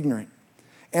unlearned and ignorant.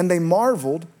 And they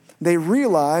marveled, they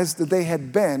realized that they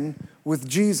had been with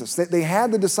Jesus. They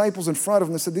had the disciples in front of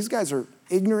them and said, these guys are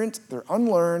ignorant, they're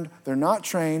unlearned, they're not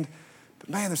trained. But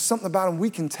man, there's something about them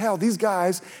we can tell. These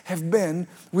guys have been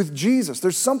with Jesus.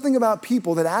 There's something about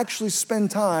people that actually spend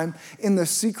time in the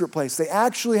secret place. They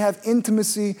actually have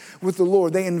intimacy with the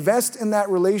Lord. They invest in that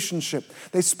relationship.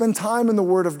 They spend time in the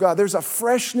Word of God. There's a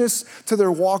freshness to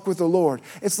their walk with the Lord.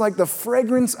 It's like the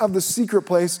fragrance of the secret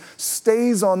place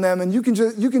stays on them, and you can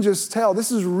just tell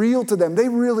this is real to them. They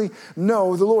really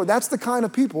know the Lord. That's the kind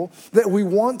of people that we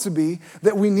want to be,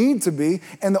 that we need to be,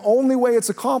 and the only way it's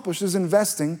accomplished is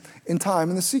investing in time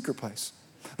in the secret place.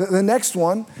 The next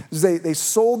one is they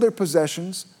sold their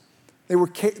possessions.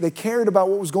 They cared about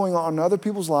what was going on in other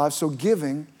people's lives, so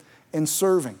giving and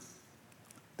serving.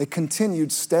 They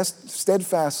continued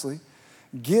steadfastly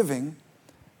giving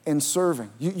and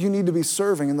serving. You need to be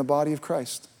serving in the body of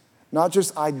Christ. Not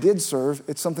just I did serve,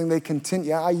 it's something they continue.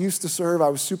 Yeah, I used to serve, I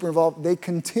was super involved. They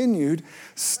continued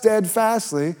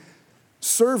steadfastly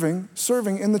serving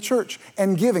in the church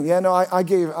and giving. Yeah, no, I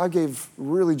gave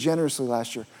really generously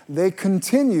last year. They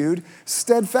continued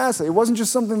steadfastly. It wasn't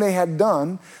just something they had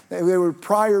done. They were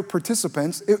prior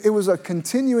participants. It was a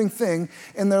continuing thing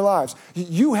in their lives.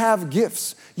 You have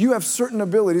gifts. You have certain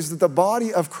abilities that the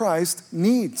body of Christ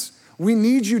needs. We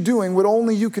need you doing what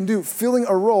only you can do, filling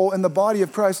a role in the body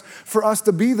of Christ for us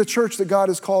to be the church that God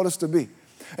has called us to be.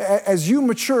 As you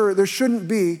mature, there shouldn't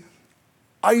be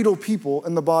idle people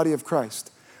in the body of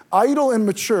Christ. Idle and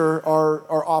mature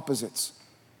are opposites.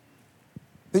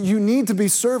 That you need to be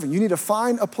serving. You need to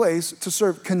find a place to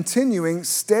serve, continuing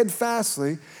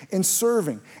steadfastly in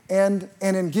serving and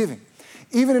in giving.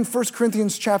 Even in 1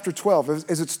 Corinthians chapter 12,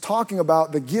 as it's talking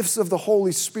about the gifts of the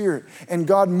Holy Spirit and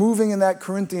God moving in that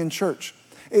Corinthian church,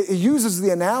 it uses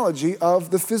the analogy of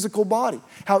the physical body,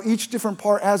 how each different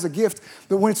part has a gift.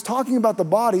 But when it's talking about the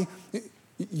body,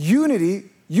 unity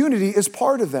is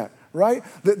part of that, right?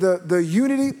 The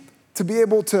unity to be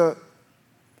able to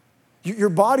Your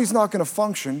body's not going to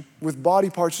function with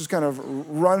body parts just kind of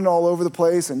running all over the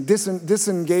place and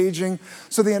disengaging.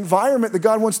 So the environment that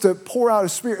God wants to pour out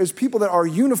His Spirit is people that are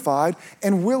unified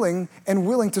and willing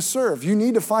to serve. You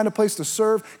need to find a place to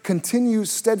serve, continue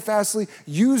steadfastly,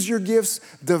 use your gifts,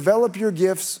 develop your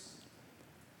gifts,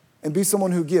 and be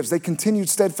someone who gives. They continued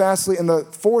steadfastly. And the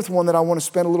fourth one that I want to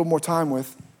spend a little more time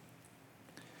with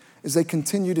is they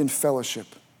continued in fellowship.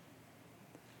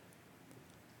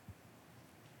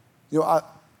 You know,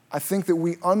 I think that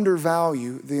we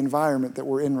undervalue the environment that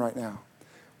we're in right now.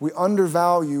 We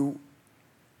undervalue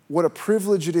what a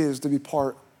privilege it is to be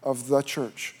part of the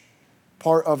church,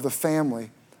 part of the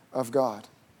family of God.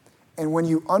 And when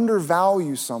you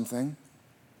undervalue something,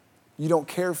 you don't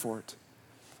care for it.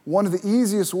 One of the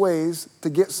easiest ways to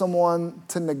get someone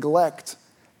to neglect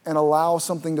and allow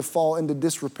something to fall into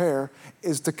disrepair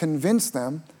is to convince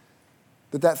them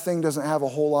that that thing doesn't have a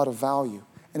whole lot of value.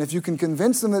 And if you can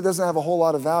convince them that it doesn't have a whole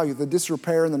lot of value, the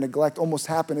disrepair and the neglect almost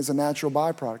happen as a natural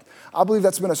byproduct. I believe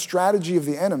that's been a strategy of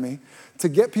the enemy to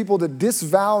get people to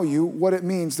disvalue what it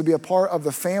means to be a part of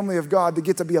the family of God, to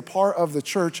get to be a part of the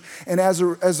church. And as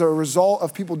a result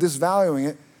of people disvaluing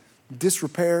it,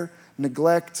 disrepair,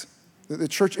 neglect, the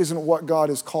church isn't what God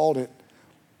has called it,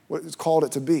 what it's called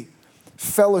it to be.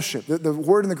 Fellowship. The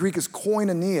word in the Greek is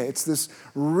koinonia. It's this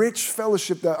rich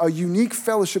fellowship, a unique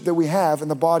fellowship that we have in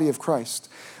the body of Christ.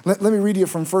 Let me read you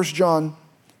from 1 John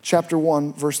chapter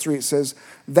 1, verse 3. It says,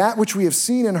 "That which we have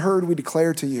seen and heard we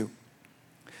declare to you,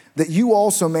 that you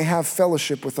also may have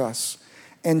fellowship with us.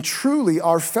 And truly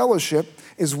our fellowship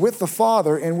is with the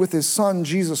Father and with His Son,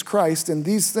 Jesus Christ. And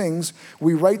these things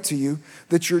we write to you,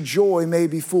 that your joy may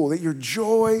be full." That your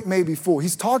joy may be full.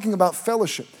 He's talking about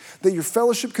fellowship. That your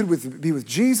fellowship could be with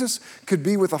Jesus, could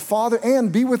be with the Father,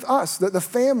 and be with us, the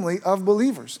family of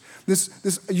believers. This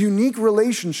unique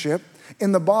relationship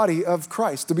in the body of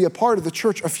Christ, to be a part of the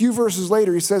church. A few verses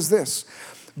later, he says this,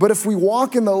 "But if we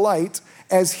walk in the light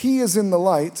as He is in the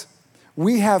light,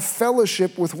 we have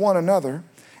fellowship with one another,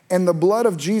 and the blood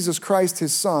of Jesus Christ,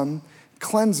 His Son,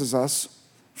 cleanses us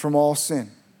from all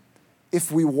sin."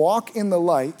 If we walk in the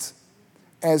light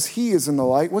as He is in the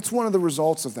light, what's one of the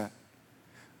results of that?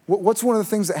 What's one of the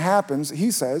things that happens?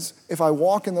 He says, if I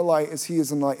walk in the light as He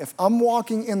is in the light, if I'm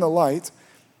walking in the light,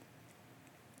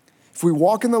 if we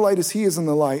walk in the light as He is in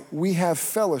the light, we have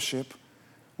fellowship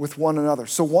with one another.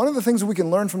 So one of the things we can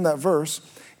learn from that verse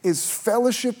is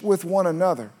fellowship with one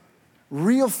another.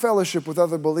 Real fellowship with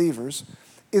other believers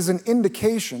is an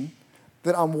indication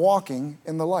that I'm walking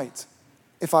in the light.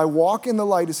 If I walk in the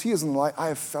light as He is in the light, I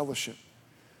have fellowship.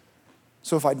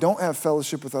 So if I don't have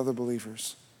fellowship with other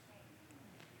believers,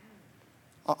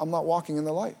 I'm not walking in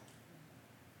the light.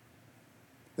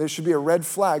 There should be a red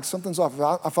flag. Something's off.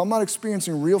 If I'm not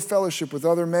experiencing real fellowship with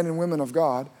other men and women of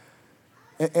God,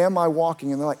 am I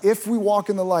walking in the light? If we walk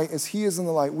in the light as He is in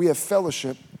the light, we have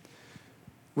fellowship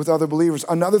with other believers.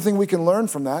 Another thing we can learn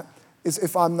from that is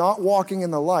if I'm not walking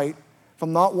in the light, if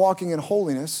I'm not walking in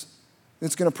holiness,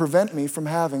 it's going to prevent me from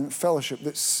having fellowship.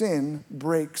 That sin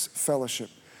breaks fellowship.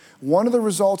 One of the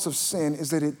results of sin is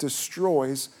that it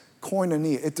destroys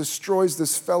koinonia. It destroys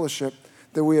this fellowship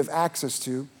that we have access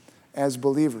to as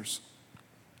believers.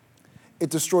 It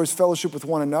destroys fellowship with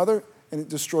one another, and it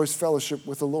destroys fellowship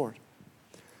with the Lord.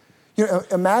 You know,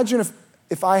 imagine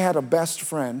if I had a best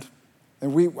friend,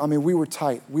 and we were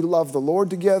tight. We loved the Lord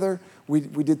together. We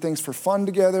did things for fun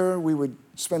together. We would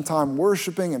spend time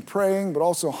worshiping and praying, but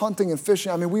also hunting and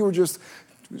fishing. I mean, we were just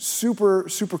super,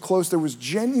 super close. There was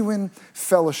genuine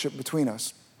fellowship between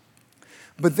us.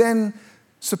 But then,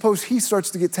 suppose he starts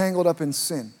to get tangled up in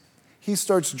sin. He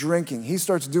starts drinking. He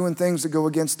starts doing things that go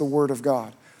against the Word of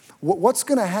God. What's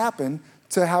going to happen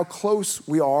to how close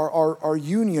we are, our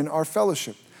union, our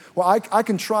fellowship? Well, I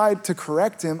can try to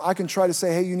correct him. I can try to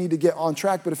say, hey, you need to get on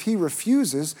track. But if he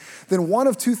refuses, then one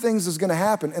of two things is going to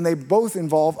happen, and they both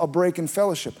involve a break in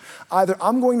fellowship. Either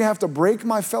I'm going to have to break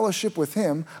my fellowship with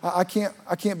him. I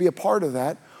can't be a part of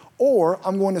that. Or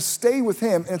I'm going to stay with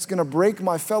him, and it's going to break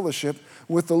my fellowship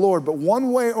with the Lord. But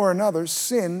one way or another,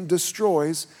 sin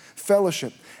destroys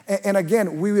fellowship. And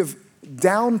again, we have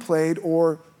downplayed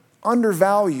or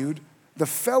undervalued the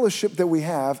fellowship that we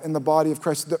have in the body of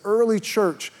Christ. The early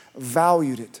church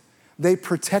valued it. They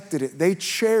protected it. They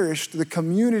cherished the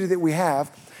community that we have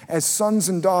as sons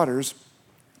and daughters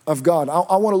of God.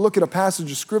 I want to look at a passage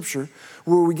of Scripture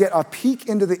where we get a peek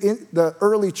into the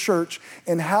early church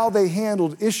and how they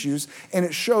handled issues, and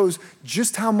it shows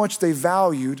just how much they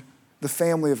valued the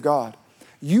family of God.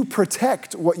 You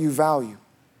protect what you value.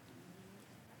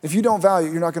 If you don't value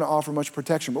it, you're not going to offer much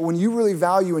protection. But when you really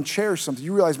value and cherish something,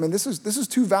 you realize, man, this is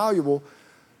too valuable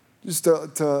just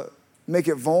to make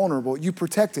it vulnerable. You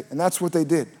protect it, and that's what they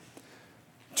did.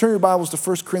 Turn your Bibles to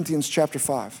 1 Corinthians chapter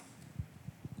 5.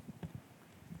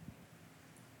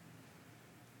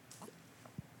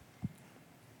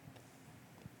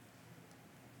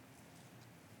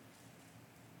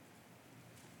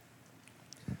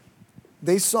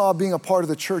 They saw being a part of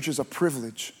the church as a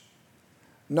privilege,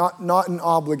 not an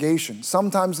obligation.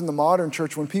 Sometimes in the modern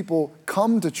church, when people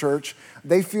come to church,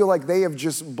 they feel like they have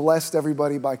just blessed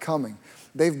everybody by coming.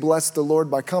 They've blessed the Lord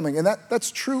by coming. And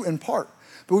that's true in part.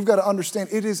 But we've got to understand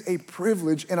it is a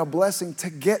privilege and a blessing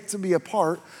to get to be a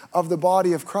part of the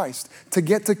body of Christ, to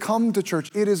get to come to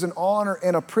church. It is an honor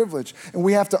and a privilege. And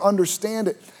we have to understand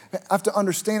it. Have to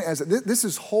understand it as this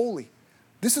is holy.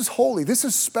 This is holy. This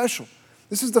is special.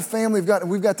 This is the family of God, and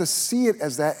we've got to see it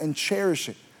as that and cherish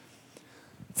it.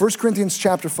 1 Corinthians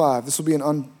chapter 5. This will be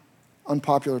an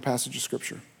unpopular passage of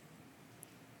Scripture.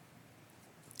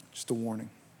 Just a warning.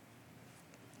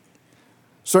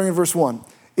 Starting in verse 1.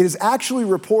 It is actually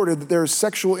reported that there is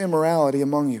sexual immorality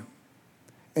among you.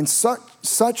 And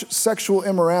such sexual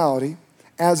immorality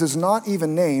as is not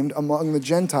even named among the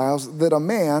Gentiles, that a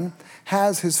man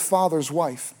has his father's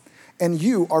wife. And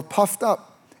you are puffed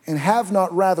up and have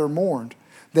not rather mourned,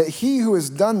 that he who has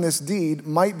done this deed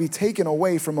might be taken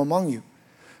away from among you.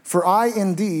 For I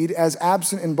indeed, as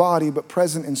absent in body but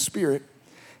present in spirit,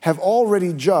 have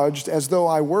already judged, as though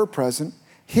I were present,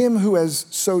 him who has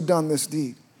so done this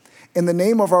deed. In the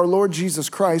name of our Lord Jesus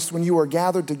Christ, when you are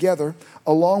gathered together,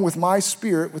 along with my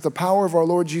spirit, with the power of our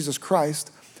Lord Jesus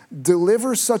Christ,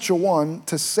 deliver such a one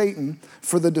to Satan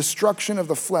for the destruction of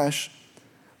the flesh,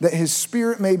 that his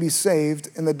spirit may be saved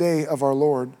in the day of our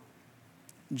Lord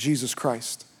Jesus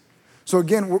Christ. So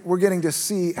again, we're getting to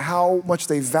see how much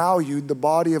they valued the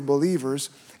body of believers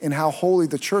and how holy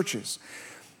the church is.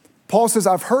 Paul says,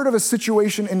 I've heard of a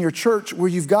situation in your church where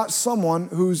you've got someone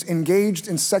who's engaged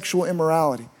in sexual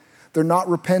immorality. They're not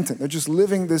repentant. They're just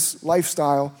living this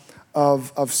lifestyle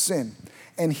of sin.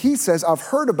 And he says, I've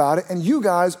heard about it, and you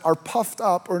guys are puffed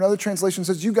up, or another translation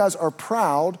says, you guys are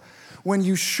proud when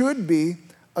you should be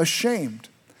ashamed.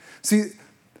 See,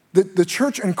 the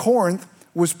church in Corinth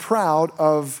was proud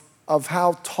of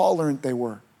how tolerant they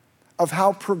were, of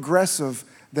how progressive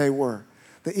they were.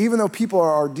 That even though people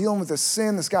are dealing with a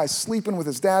sin, this guy's sleeping with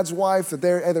his dad's wife, that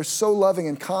they're so loving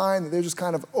and kind that they're just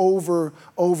kind of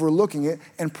overlooking it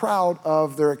and proud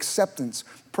of their acceptance,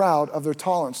 proud of their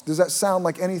tolerance. Does that sound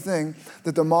like anything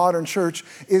that the modern church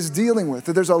is dealing with?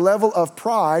 That there's a level of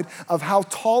pride of how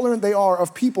tolerant they are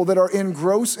of people that are in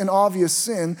gross and obvious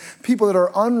sin, people that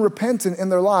are unrepentant in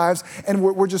their lives, and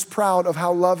we're just proud of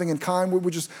how loving and kind we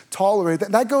would just tolerate.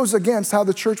 That goes against how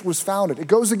the church was founded. It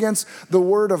goes against the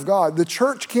Word of God. The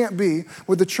church can't be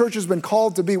what the church has been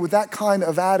called to be with that kind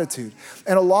of attitude.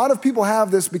 And a lot of people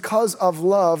have this because of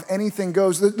love, anything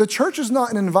goes. The church is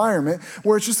not an environment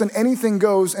where it's just an anything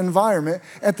goes environment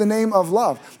at the name of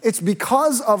love. It's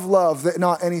because of love that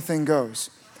not anything goes.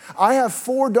 I have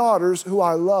 4 daughters who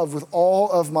I love with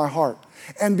all of my heart.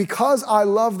 And because I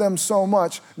love them so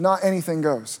much, not anything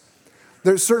goes.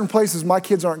 There's certain places my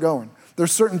kids aren't going.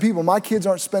 There's certain people my kids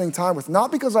aren't spending time with,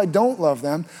 not because I don't love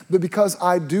them, but because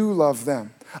I do love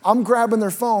them. I'm grabbing their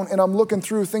phone and I'm looking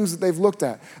through things that they've looked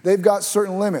at. They've got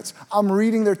certain limits. I'm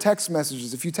reading their text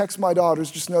messages. If you text my daughters,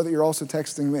 just know that you're also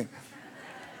texting me.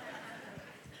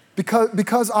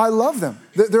 Because I love them.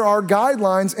 There are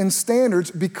guidelines and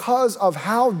standards because of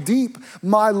how deep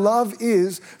my love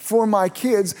is for my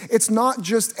kids. It's not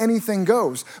just anything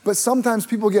goes, but sometimes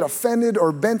people get offended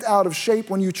or bent out of shape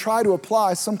when you try to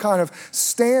apply some kind of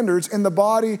standards in the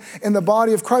body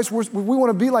of Christ. We want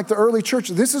to be like the early church.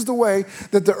 This is the way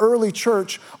that the early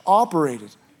church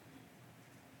operated.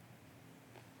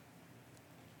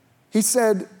 He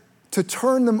said, to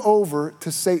turn them over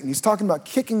to Satan. He's talking about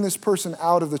kicking this person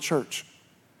out of the church.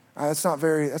 That's not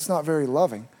very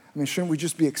loving. I mean, shouldn't we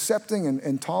just be accepting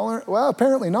and tolerant? Well,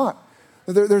 apparently not.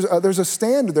 There's a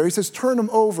standard there. He says, turn them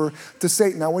over to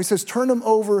Satan. Now, when he says turn them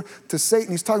over to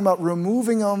Satan, he's talking about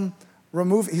removing them.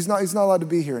 He's not allowed to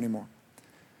be here anymore.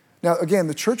 Now, again,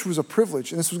 the church was a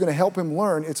privilege, and this was going to help him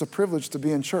learn it's a privilege to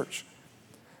be in church.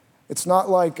 It's not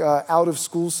like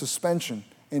out-of-school suspension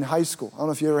in high school. I don't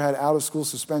know if you ever had out-of-school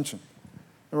suspension.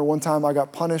 Remember one time I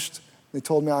got punished. They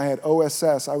told me I had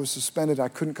OSS. I was suspended. I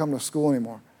couldn't come to school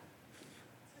anymore.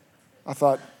 I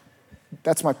thought,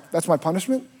 that's my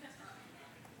punishment?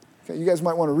 Okay, you guys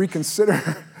might want to reconsider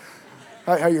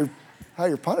how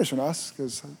you're punishing us,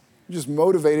 because you just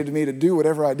motivated me to do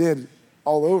whatever I did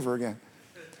all over again.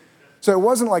 So it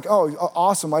wasn't like, oh,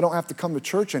 awesome, I don't have to come to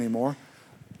church anymore.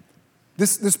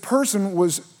 This person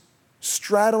was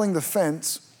straddling the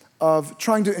fence of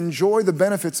trying to enjoy the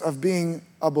benefits of being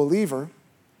a believer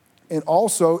and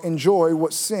also enjoy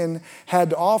what sin had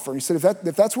to offer. He said,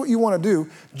 if that's what you want to do,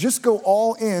 just go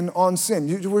all in on sin.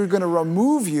 We're going to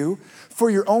remove you for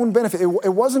your own benefit.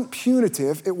 It wasn't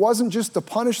punitive. It wasn't just to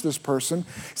punish this person.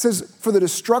 He says, for the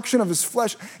destruction of his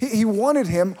flesh. He wanted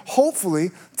him,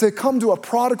 hopefully, to come to a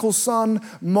prodigal son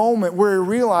moment where he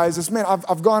realizes, man,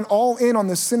 I've gone all in on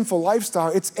this sinful lifestyle.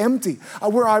 It's empty.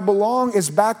 Where I belong is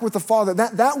back with the Father.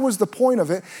 That was the point of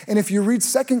it. And if you read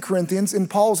 2 Corinthians in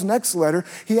Paul's next letter,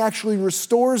 he actually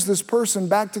restores this person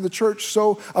back to the church.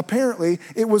 So apparently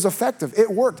it was effective. It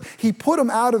worked. He put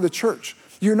him out of the church.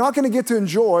 You're not going to get to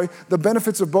enjoy the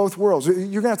benefits of both worlds. You're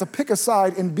going to have to pick a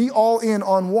side and be all in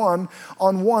on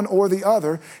one or the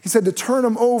other. He said to turn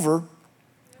them over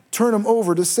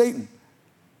to Satan.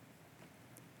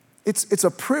 It's a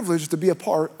privilege to be a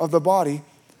part of the body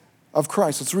of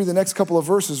Christ. Let's read the next couple of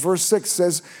verses. Verse 6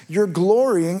 says, your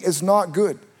glorying is not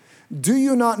good. Do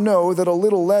you not know that a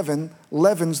little leaven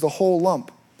leavens the whole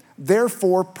lump?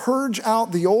 Therefore, purge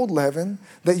out the old leaven,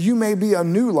 that you may be a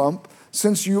new lump,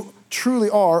 since you truly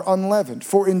are unleavened.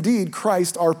 For indeed,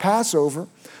 Christ, our Passover,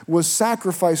 was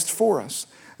sacrificed for us.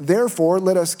 Therefore,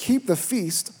 let us keep the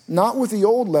feast, not with the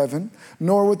old leaven,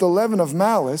 nor with the leaven of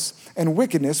malice and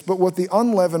wickedness, but with the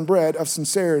unleavened bread of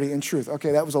sincerity and truth.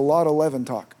 Okay, that was a lot of leaven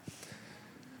talk.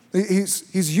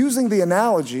 He's using the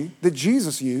analogy that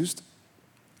Jesus used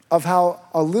of how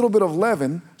a little bit of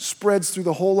leaven spreads through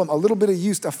the whole lump. A little bit of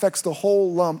yeast affects the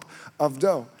whole lump of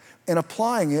dough. And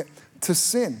applying it to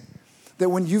sin. That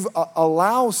when you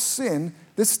allow sin,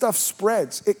 this stuff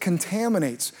spreads. It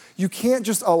contaminates. You can't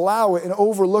just allow it and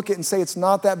overlook it and say it's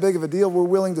not that big of a deal. We're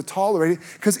willing to tolerate it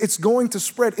because it's going to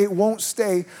spread. It won't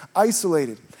stay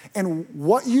isolated. And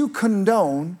what you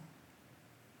condone,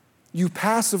 you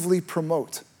passively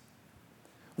promote.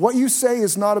 What you say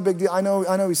is not a big deal. I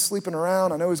know he's sleeping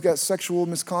around. I know he's got sexual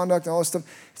misconduct and all this stuff.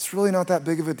 It's really not that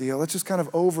big of a deal. Let's just kind of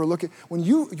overlook it. When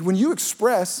you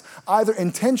express, either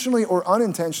intentionally or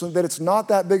unintentionally, that it's not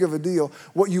that big of a deal,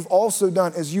 what you've also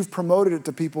done is you've promoted it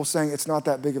to people saying it's not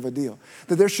that big of a deal.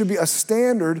 That there should be a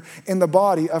standard in the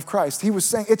body of Christ. He was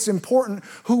saying it's important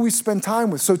who we spend time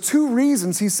with. So 2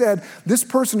 reasons he said this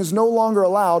person is no longer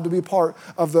allowed to be part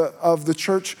of the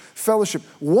church fellowship.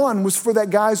 One was for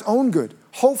that guy's own good.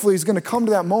 Hopefully he's going to come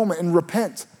to that moment and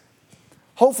repent.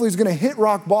 Hopefully he's going to hit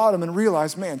rock bottom and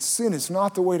realize, man, sin is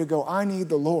not the way to go. I need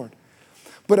the Lord.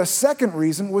 But a second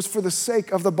reason was for the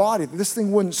sake of the body, that this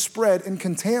thing wouldn't spread and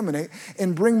contaminate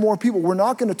and bring more people. We're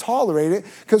not going to tolerate it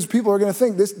because people are going to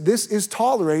think this is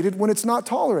tolerated when it's not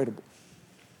tolerable.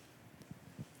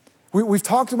 We've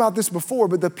talked about this before,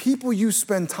 but the people you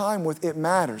spend time with, it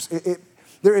matters.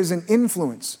 There is an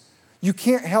influence. You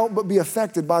can't help but be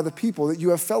affected by the people that you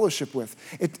have fellowship with.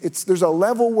 There's a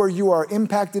level where you are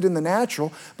impacted in the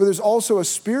natural, but there's also a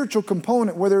spiritual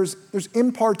component where there's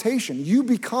impartation. You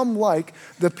become like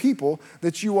the people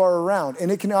that you are around.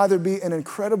 And it can either be an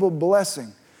incredible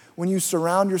blessing when you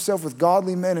surround yourself with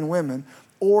godly men and women,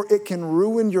 or it can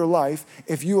ruin your life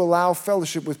if you allow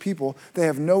fellowship with people that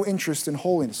have no interest in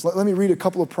holiness. Let me read a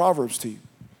couple of Proverbs to you.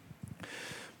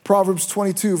 Proverbs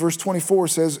 22, verse 24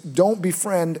 says, don't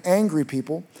befriend angry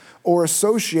people or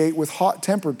associate with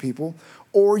hot-tempered people,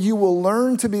 or you will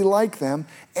learn to be like them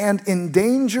and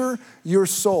endanger your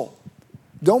soul.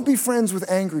 Don't be friends with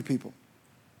angry people.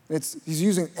 He's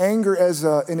using anger as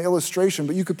an illustration,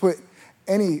 but you could put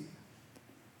any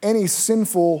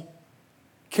sinful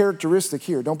characteristic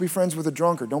here. Don't be friends with a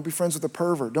drunkard. Don't be friends with a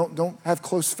pervert. Don't have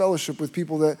close fellowship with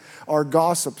people that are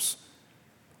gossips.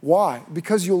 Why?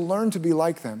 Because you'll learn to be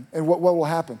like them. And what will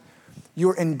happen?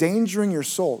 You're endangering your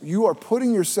soul. You are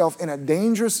putting yourself in a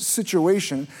dangerous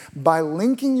situation by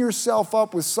linking yourself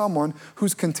up with someone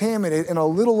who's contaminated, and a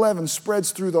little leaven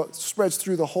spreads through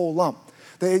the whole lump.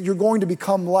 That you're going to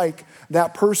become like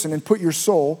that person and put your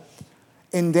soul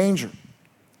in danger.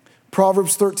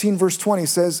 Proverbs 13, verse 20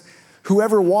 says,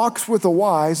 whoever walks with the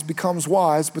wise becomes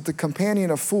wise, but the companion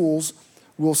of fools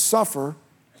will suffer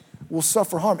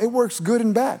harm. It works good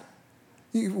and bad.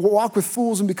 You walk with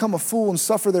fools and become a fool and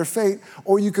suffer their fate,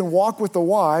 or you can walk with the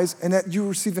wise and that you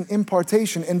receive an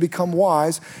impartation and become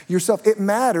wise yourself. It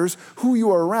matters who you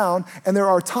are around, and there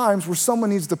are times where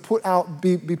someone needs to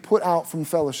be put out from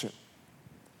fellowship,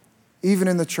 even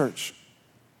in the church,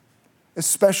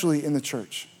 especially in the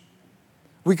church.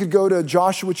 We could go to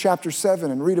Joshua chapter 7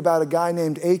 and read about a guy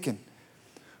named Achan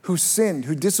who sinned,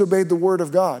 who disobeyed the word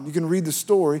of God. You can read the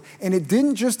story. And it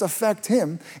didn't just affect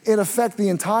him, it affected the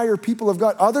entire people of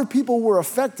God. Other people were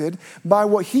affected by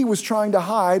what he was trying to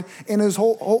hide in his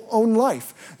whole own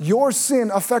life. Your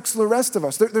sin affects the rest of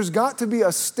us. There's got to be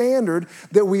a standard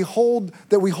that we hold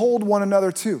one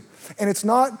another to. And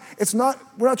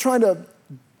we're not trying to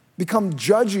become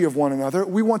judgy of one another.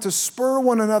 We want to spur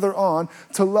one another on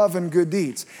to love and good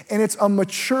deeds. And it's a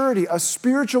maturity, a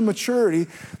spiritual maturity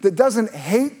that doesn't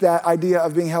hate that idea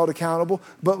of being held accountable,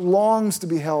 but longs to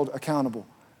be held accountable.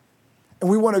 And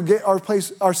we want to get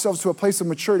ourselves to a place of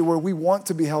maturity where we want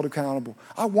to be held accountable.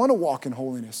 I want to walk in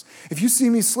holiness. If you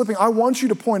see me slipping, I want you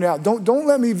to point it out. Don't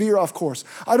let me veer off course.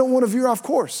 I don't want to veer off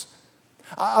course.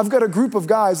 I've got a group of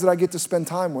guys that I get to spend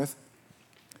time with,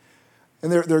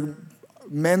 and they're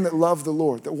men that love the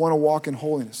Lord, that want to walk in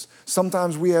holiness.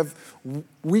 Sometimes we have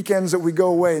weekends that we go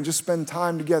away and just spend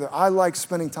time together. I like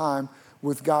spending time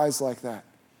with guys like that.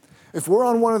 If we're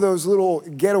on one of those little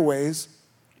getaways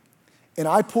and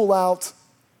I pull out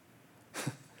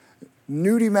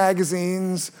nudie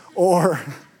magazines or, I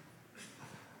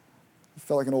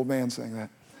felt like an old man saying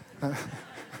that,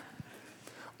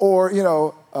 or,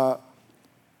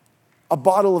 a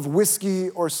bottle of whiskey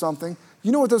or something,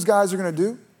 you know what those guys are going to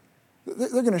do?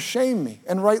 They're going to shame me,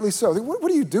 and rightly so.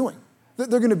 What are you doing?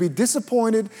 They're going to be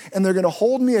disappointed, and they're going to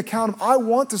hold me accountable. I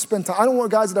want to spend time. I don't want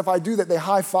guys that if I do that, they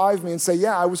high-five me and say,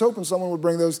 yeah, I was hoping someone would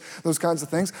bring those kinds of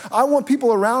things. I want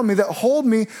people around me that hold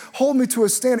me to a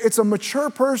standard. It's a mature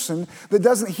person that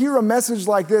doesn't hear a message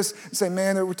like this and say,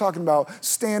 man, we're talking about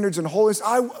standards and holiness.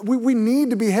 We need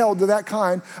to be held to that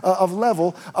kind of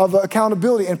level of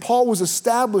accountability. And Paul was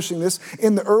establishing this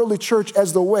in the early church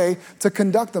as the way to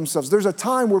conduct themselves. There's a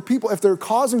time where people, if they're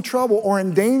causing trouble or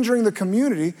endangering the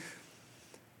community,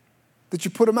 that you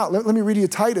put them out. Let me read you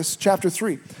Titus chapter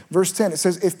 3, verse 10. It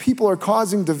says, if people are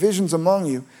causing divisions among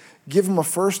you, give them a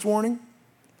first warning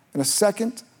and a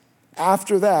second.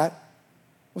 After that,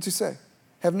 what's he say?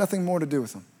 Have nothing more to do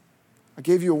with them. I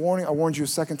gave you a warning. I warned you a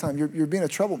second time. You're being a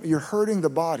trouble. You're hurting the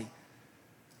body.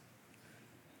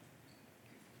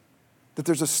 That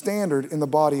there's a standard in the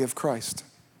body of Christ.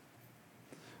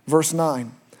 Verse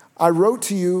 9, I wrote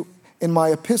to you in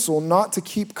my epistle not to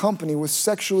keep company with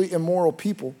sexually immoral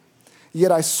people. Yet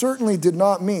I certainly did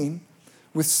not mean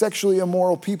with sexually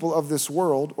immoral people of this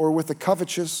world, or with the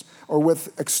covetous, or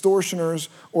with extortioners,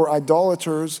 or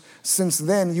idolaters, since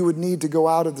then you would need to go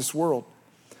out of this world.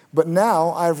 But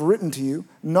now I have written to you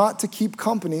not to keep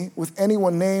company with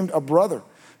anyone named a brother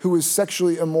who is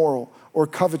sexually immoral, or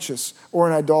covetous, or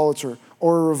an idolater,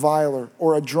 or a reviler,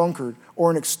 or a drunkard, or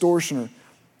an extortioner.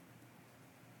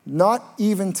 Not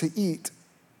even to eat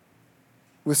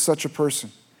with such a person.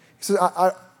 He says,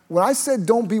 when I said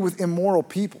don't be with immoral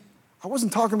people, I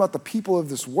wasn't talking about the people of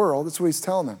this world. That's what he's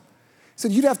telling them. He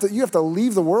said you have to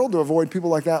leave the world to avoid people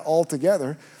like that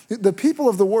altogether. The people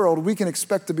of the world we can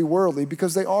expect to be worldly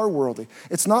because they are worldly.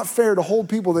 It's not fair to hold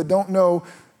people that don't know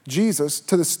Jesus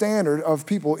to the standard of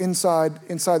people inside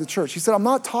the church. He said, I'm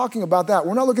not talking about that.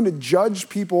 We're not looking to judge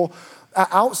people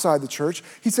outside the church.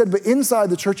 He said, but inside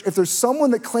the church, if there's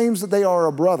someone that claims that they are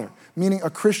a brother, meaning a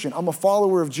Christian, I'm a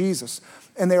follower of Jesus,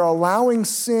 and they're allowing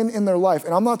sin in their life.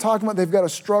 And I'm not talking about they've got a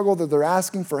struggle that they're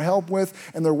asking for help with,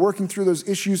 and they're working through those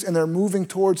issues, and they're moving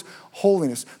towards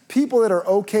holiness. People that are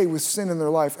okay with sin in their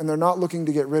life, and they're not looking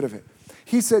to get rid of it.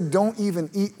 He said, don't even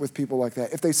eat with people like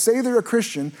that. If they say they're a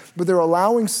Christian, but they're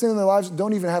allowing sin in their lives,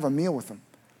 don't even have a meal with them.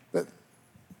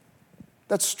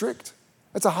 That's strict.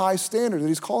 That's a high standard that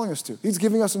he's calling us to. He's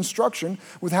giving us instruction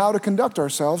with how to conduct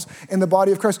ourselves in the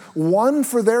body of Christ. One,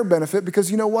 for their benefit, because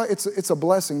you know what? It's a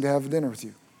blessing to have dinner with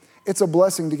you. It's a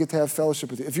blessing to get to have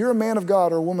fellowship with you. If you're a man of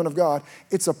God or a woman of God,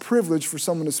 it's a privilege for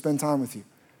someone to spend time with you.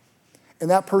 And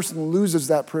that person loses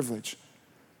that privilege.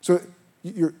 So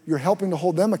you're helping to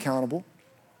hold them accountable,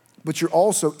 but you're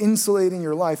also insulating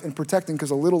your life and protecting,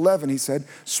 because a little leaven, he said,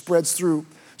 spreads through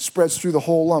the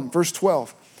whole lump. Verse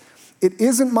 12. It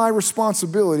isn't my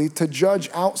responsibility to judge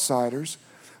outsiders,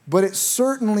 but it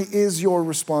certainly is your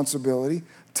responsibility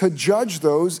to judge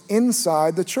those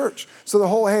inside the church. So the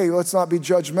whole, hey, let's not be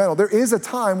judgmental. There is a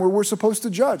time where we're supposed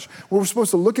to judge, where we're supposed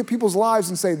to look at people's lives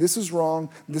and say, this is wrong,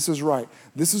 this is right.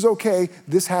 This is okay,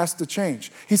 this has to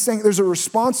change. He's saying there's a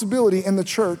responsibility in the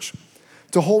church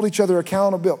to hold each other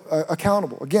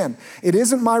accountable. Again, it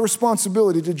isn't my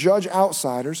responsibility to judge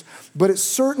outsiders, but it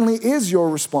certainly is your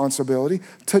responsibility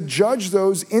to judge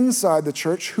those inside the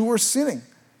church who are sinning.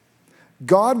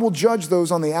 God will judge those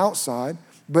on the outside,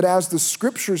 but as the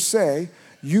scriptures say,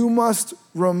 you must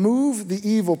remove the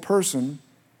evil person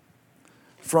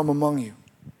from among you.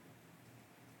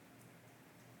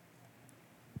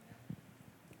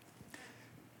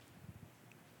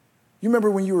 You remember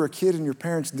when you were a kid and your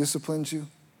parents disciplined you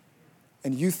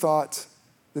and you thought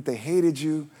that they hated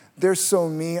you? They're so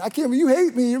mean. I can't believe you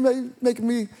hate me. You're making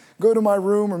me go to my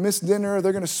room or miss dinner, or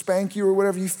they're going to spank you or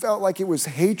whatever. You felt like it was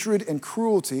hatred and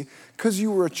cruelty because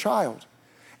you were a child.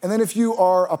 And then if you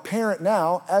are a parent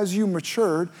now, as you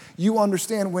matured, you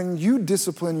understand when you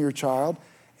discipline your child,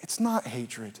 it's not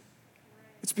hatred.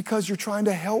 It's because you're trying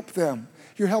to help them.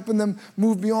 You're helping them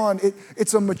move beyond.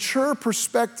 It's a mature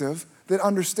perspective that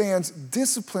understands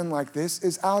discipline like this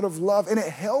is out of love, and it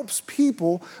helps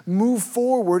people move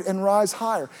forward and rise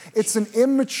higher. It's an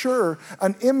immature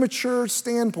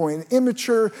standpoint, an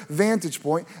immature vantage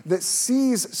point that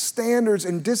sees standards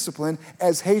and discipline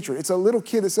as hatred. It's a little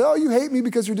kid that says, oh, you hate me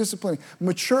because you're disciplining.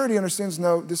 Maturity understands,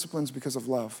 no, discipline's because of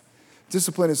love.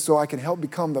 Discipline is so I can help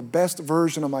become the best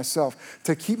version of myself,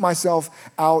 to keep myself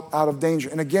out of danger.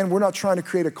 And again, we're not trying to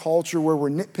create a culture where we're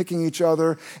nitpicking each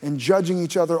other and judging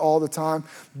each other all the time,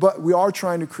 but we are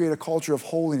trying to create a culture of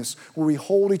holiness where we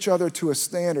hold each other to a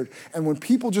standard. And when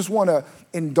people just want to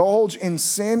indulge in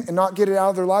sin and not get it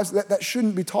out of their lives, that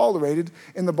shouldn't be tolerated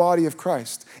in the body of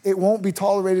Christ. It won't be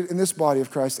tolerated in this body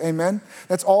of Christ. Amen?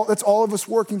 That's all of us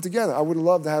working together. I would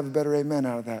love to have a better amen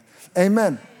out of that.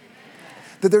 Amen.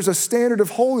 That there's a standard of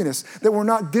holiness that we're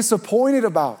not disappointed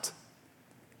about,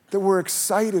 that we're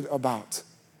excited about.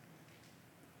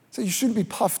 So you shouldn't be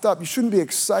puffed up. You shouldn't be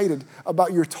excited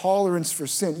about your tolerance for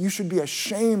sin. You should be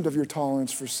ashamed of your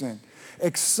tolerance for sin.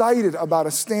 Excited about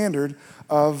a standard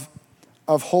of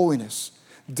holiness,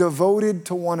 devoted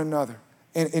to one another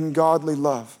and in godly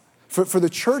love. For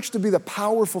the church to be the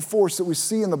powerful force that we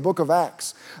see in the book of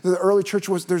Acts, the early church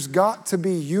was, there's got to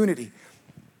be unity.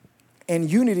 And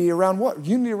unity around what?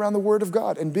 Unity around the Word of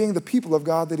God and being the people of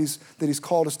God that He's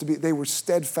called us to be. They were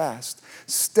steadfast,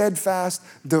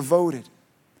 devoted,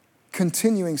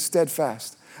 continuing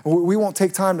steadfast. We won't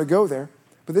take time to go there,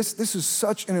 but this is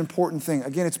such an important thing.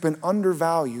 Again, it's been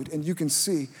undervalued, and you can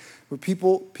see where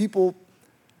people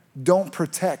don't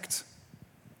protect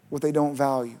what they don't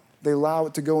value. They allow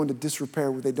it to go into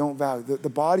disrepair what they don't value. The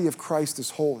body of Christ is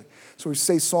holy. So we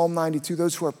say Psalm 92,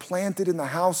 those who are planted in the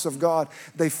house of God,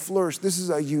 they flourish. This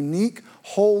is a unique,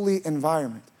 holy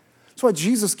environment. That's why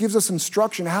Jesus gives us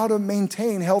instruction how to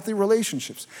maintain healthy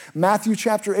relationships. Matthew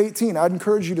chapter 18, I'd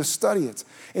encourage you to study it.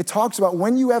 It talks about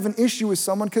when you have an issue with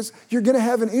someone, because you're going to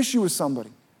have an issue with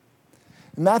somebody.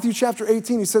 In Matthew chapter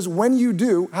 18, he says, when you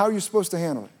do, how are you supposed to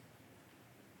handle it?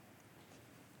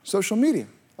 Social media,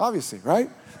 obviously, right?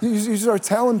 You start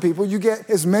telling people, you get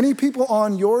as many people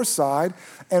on your side,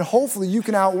 and hopefully you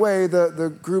can outweigh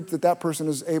the group that person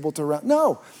is able to run.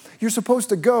 No, you're supposed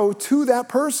to go to that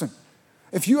person.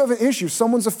 If you have an issue,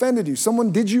 someone's offended you,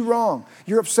 someone did you wrong,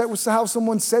 you're upset with how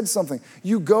someone said something,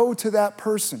 you go to that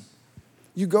person.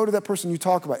 You go to that person, you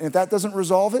talk about it. And if that doesn't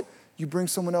resolve it, you bring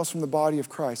someone else from the body of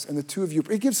Christ, and the two of you,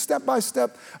 it gives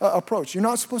step-by-step approach. You're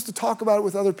not supposed to talk about it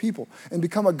with other people and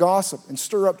become a gossip and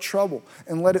stir up trouble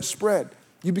and let it spread.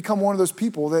 You become one of those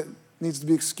people that needs to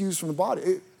be excused from the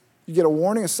body. You get a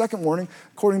warning, a second warning,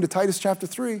 according to Titus chapter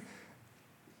 3,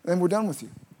 and we're done with you.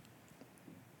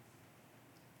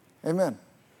 Amen.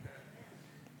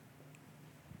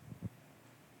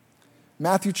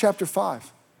 Matthew chapter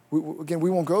 5. We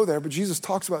won't go there, but Jesus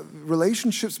talks about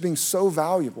relationships being so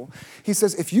valuable. He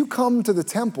says, if you come to the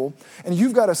temple and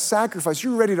you've got a sacrifice,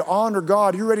 you're ready to honor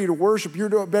God, you're ready to worship, you're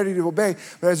ready to obey,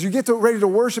 but as you get ready to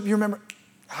worship, you remember,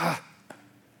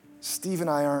 Steve and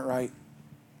I aren't right.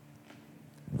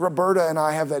 Roberta and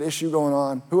I have that issue going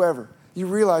on, whoever. You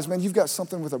realize, man, you've got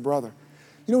something with a brother.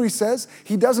 You know what he says?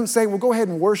 He doesn't say, well, go ahead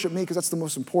and worship me because that's the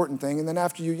most important thing. And then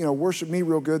after you worship me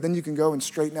real good, then you can go and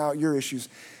straighten out your issues.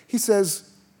 He says,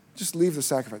 just leave the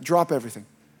sacrifice. Drop everything.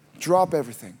 Drop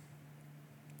everything.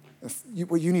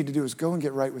 What you need to do is go and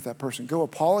get right with that person. Go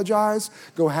apologize.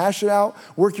 Go hash it out.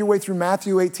 Work your way through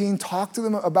Matthew 18. Talk to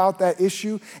them about that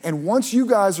issue. And once you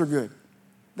guys are good,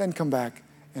 then come back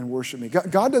and worship me.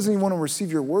 God doesn't even want to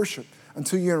receive your worship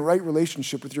until you're in a right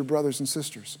relationship with your brothers and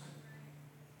sisters.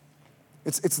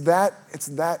 It's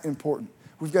that important.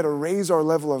 We've got to raise our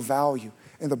level of value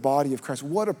in the body of Christ.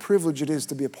 What a privilege it is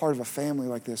to be a part of a family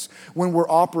like this when we're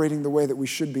operating the way that we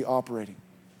should be operating.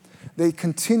 They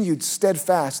continued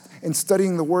steadfast in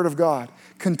studying the Word of God,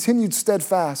 continued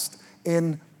steadfast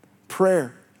in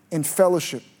prayer, in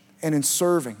fellowship, and in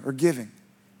serving or giving.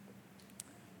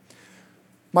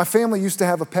 My family used to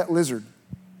have a pet lizard.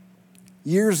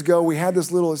 Years ago, we had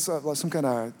this little, some kind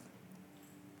of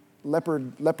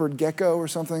leopard gecko or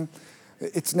something.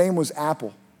 Its name was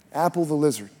Apple the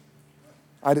lizard.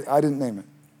 I didn't name it.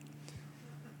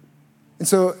 And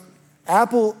so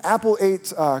Apple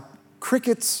ate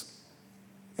crickets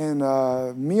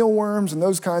mealworms and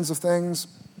those kinds of things.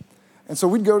 And so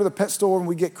we'd go to the pet store and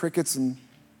we'd get crickets, and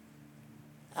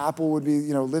Apple would be,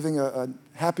 living a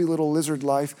happy little lizard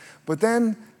life. But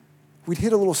then we'd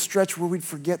hit a little stretch where we'd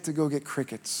forget to go get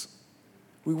crickets.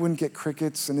 We wouldn't get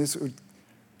crickets, and this would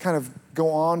kind of go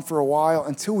on for a while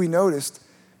until we noticed,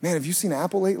 man, have you seen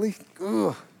Apple lately?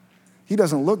 Ugh, he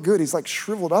doesn't look good. He's like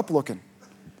shriveled up looking.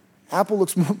 Apple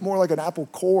looks more like an apple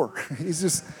core.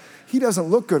 He doesn't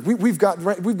look good. We've got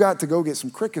to go get some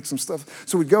crickets and stuff.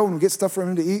 So we'd go and we'd get stuff for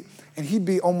him to eat, and he'd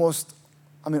be almost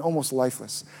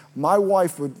lifeless. My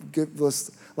wife would give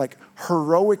this like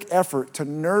heroic effort to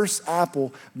nurse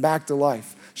Apple back to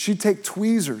life. She'd take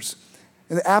tweezers,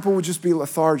 and the Apple would just be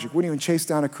lethargic, wouldn't even chase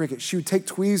down a cricket. She would take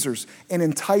tweezers and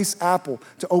entice Apple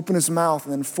to open his mouth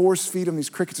and then force feed him these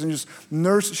crickets and just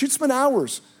nurse. She'd spend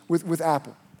hours with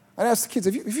Apple. I'd ask the kids,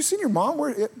 have you seen your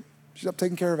mom? She's up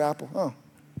taking care of Apple. Oh,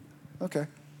 okay.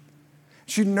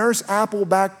 She'd nurse Apple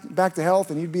back to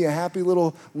health, and he'd be a happy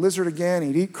little lizard again.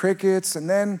 He'd eat crickets, and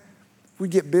then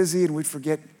we'd get busy, and we'd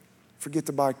forget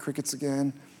to buy crickets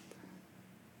again.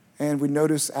 And we'd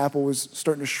notice Apple was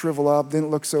starting to shrivel up, didn't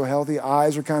look so healthy.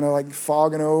 Eyes were kind of like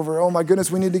fogging over. Oh my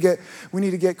goodness, we need to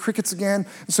get crickets again.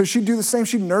 And so she'd do the same.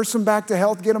 She'd nurse them back to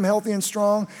health, get them healthy and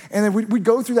strong. And then we'd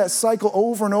go through that cycle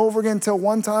over and over again until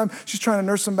one time she's trying to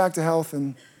nurse them back to health,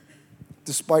 and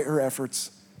despite her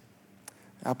efforts,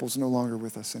 Apple's no longer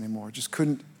with us anymore. Just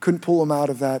couldn't pull him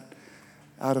out of that.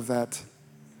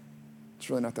 It's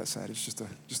really not that sad. It's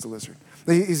just a lizard.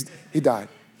 He died.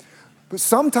 But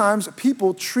sometimes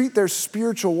people treat their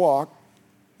spiritual walk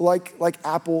like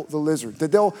Apple the lizard.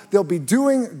 That they'll be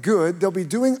doing good, they'll be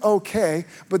doing okay,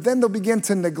 but then they'll begin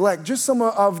to neglect just some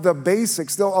of the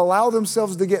basics. They'll allow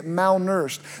themselves to get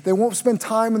malnourished. They won't spend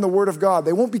time in the Word of God.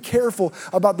 They won't be careful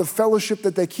about the fellowship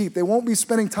that they keep. They won't be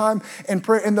spending time in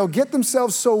prayer, and they'll get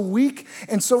themselves so weak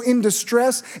and so in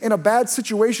distress, in a bad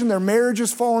situation. Their marriage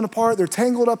is falling apart. They're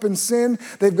tangled up in sin.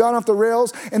 They've gone off the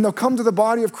rails, and they'll come to the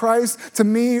body of Christ, to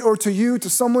me or to you,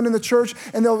 to someone in the church,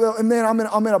 and man,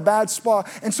 I'm in a bad spot.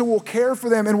 And so we'll care for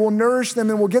them and we'll nourish them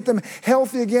and we'll get them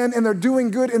healthy again, and they're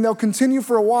doing good and they'll continue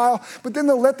for a while, but then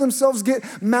they'll let themselves get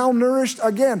malnourished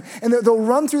again, and they'll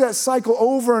run through that cycle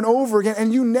over and over again,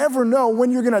 and you never know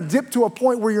when you're going to dip to a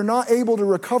point where you're not able to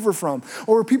recover from,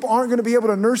 or where people aren't going to be able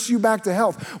to nurse you back to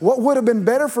health. What would have been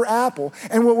better for Apple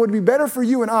and what would be better for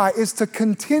you and I is to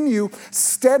continue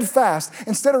steadfast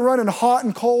instead of running hot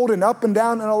and cold and up and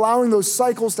down and allowing those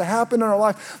cycles to happen in our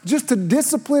life, just to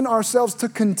discipline ourselves to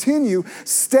continue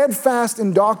steadfast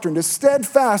in doctrine, to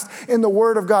steadfast in the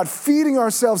Word of God, feeding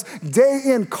ourselves day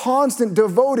in, constant,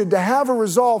 devoted, to have a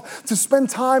resolve to spend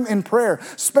time in prayer,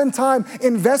 spend time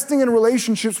investing in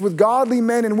relationships with godly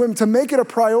men and women, to make it a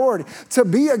priority, to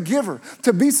be a giver,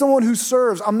 to be someone who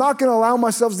serves. I'm not going to allow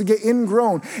myself to get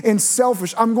ingrown and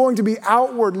selfish. I'm going to be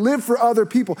outward, live for other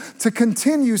people, to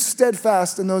continue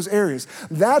steadfast in those areas.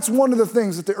 That's one of the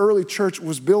things that the early church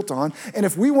was built on. And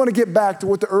if we want to get back to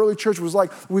what the early church was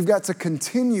like, we've got to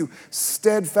continue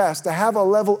steadfast, to have a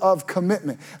level of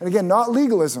commitment. And again, not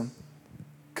legalism,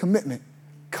 commitment,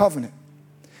 covenant.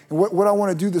 And what I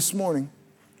want to do this morning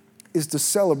is to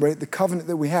celebrate the covenant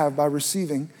that we have by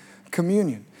receiving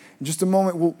communion. In just a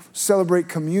moment, we'll celebrate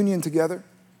communion together.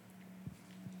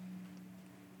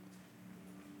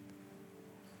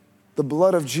 The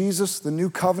blood of Jesus, the new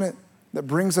covenant that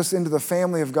brings us into the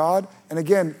family of God. And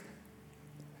again,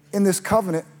 in this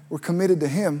covenant, we're committed to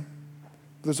Him.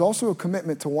 There's also a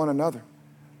commitment to one another.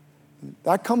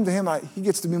 I come to Him, He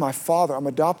gets to be my Father. I'm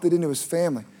adopted into His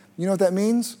family. You know what that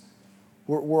means?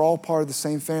 We're all part of the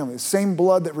same family. The same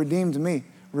blood that redeemed me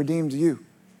redeemed you.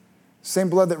 Same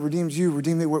blood that redeems you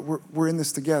redeemed me. We're in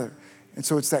this together. And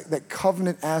so it's that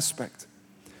covenant aspect.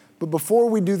 But before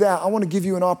we do that, I want to give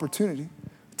you an opportunity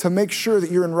to make sure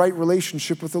that you're in right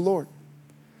relationship with the Lord.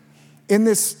 In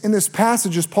this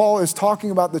passage, as Paul is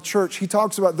talking about the church, he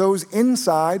talks about those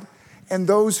inside and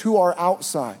those who are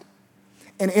outside.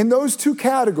 And in those two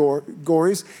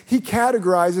categories, he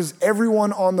categorizes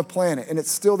everyone on the planet, and it's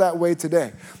still that way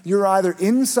today. You're either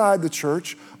inside the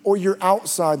church or you're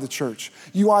outside the church.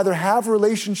 You either have a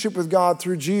relationship with God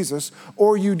through Jesus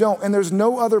or you don't. And there's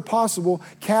no other possible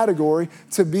category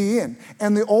to be in.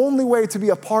 And the only way to be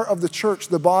a part of the church,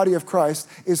 the body of Christ,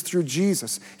 is through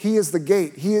Jesus. He is the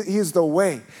gate. He is the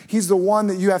way. He's the one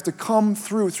that you have to come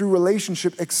through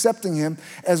relationship, accepting Him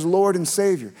as Lord and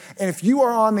Savior. And if you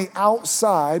are on the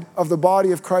outside of the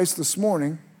body of Christ this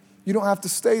morning, you don't have to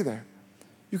stay there.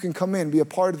 You can come in, be a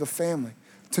part of the family,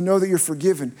 to know that you're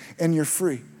forgiven and you're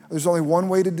free. There's only one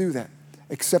way to do that,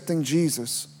 accepting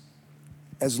Jesus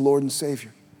as Lord and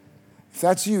Savior. If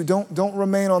that's you, don't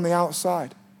remain on the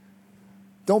outside.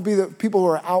 Don't be the people who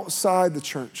are outside the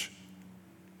church.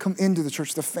 Come into the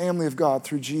church, the family of God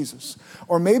through Jesus.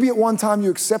 Or maybe at one time you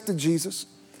accepted Jesus,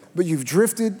 but you've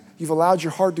drifted, you've allowed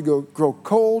your heart to grow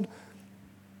cold,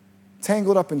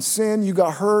 tangled up in sin, you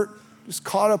got hurt, just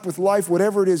caught up with life,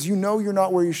 whatever it is, you know you're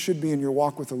not where you should be in your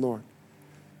walk with the Lord.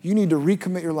 You need to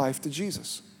recommit your life to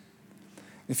Jesus.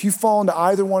 If you fall into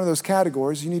either one of those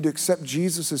categories, you need to accept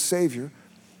Jesus as Savior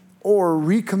or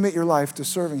recommit your life to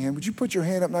serving Him. Would you put your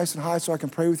hand up nice and high so I can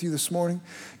pray with you this morning?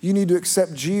 You need to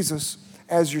accept Jesus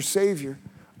as your Savior,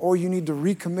 or you need to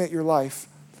recommit your life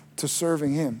to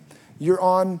serving Him. You're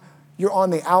on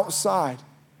the outside,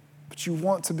 but you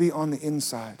want to be on the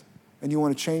inside, and you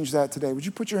want to change that today. Would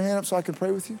you put your hand up so I can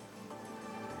pray with you?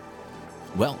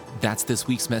 Well, that's this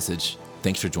week's message.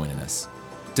 Thanks for joining us.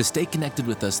 To stay connected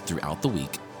with us throughout the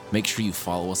week, make sure you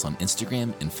follow us on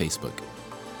Instagram and Facebook.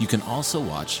 You can also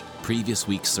watch previous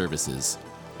week's services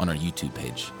on our YouTube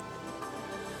page.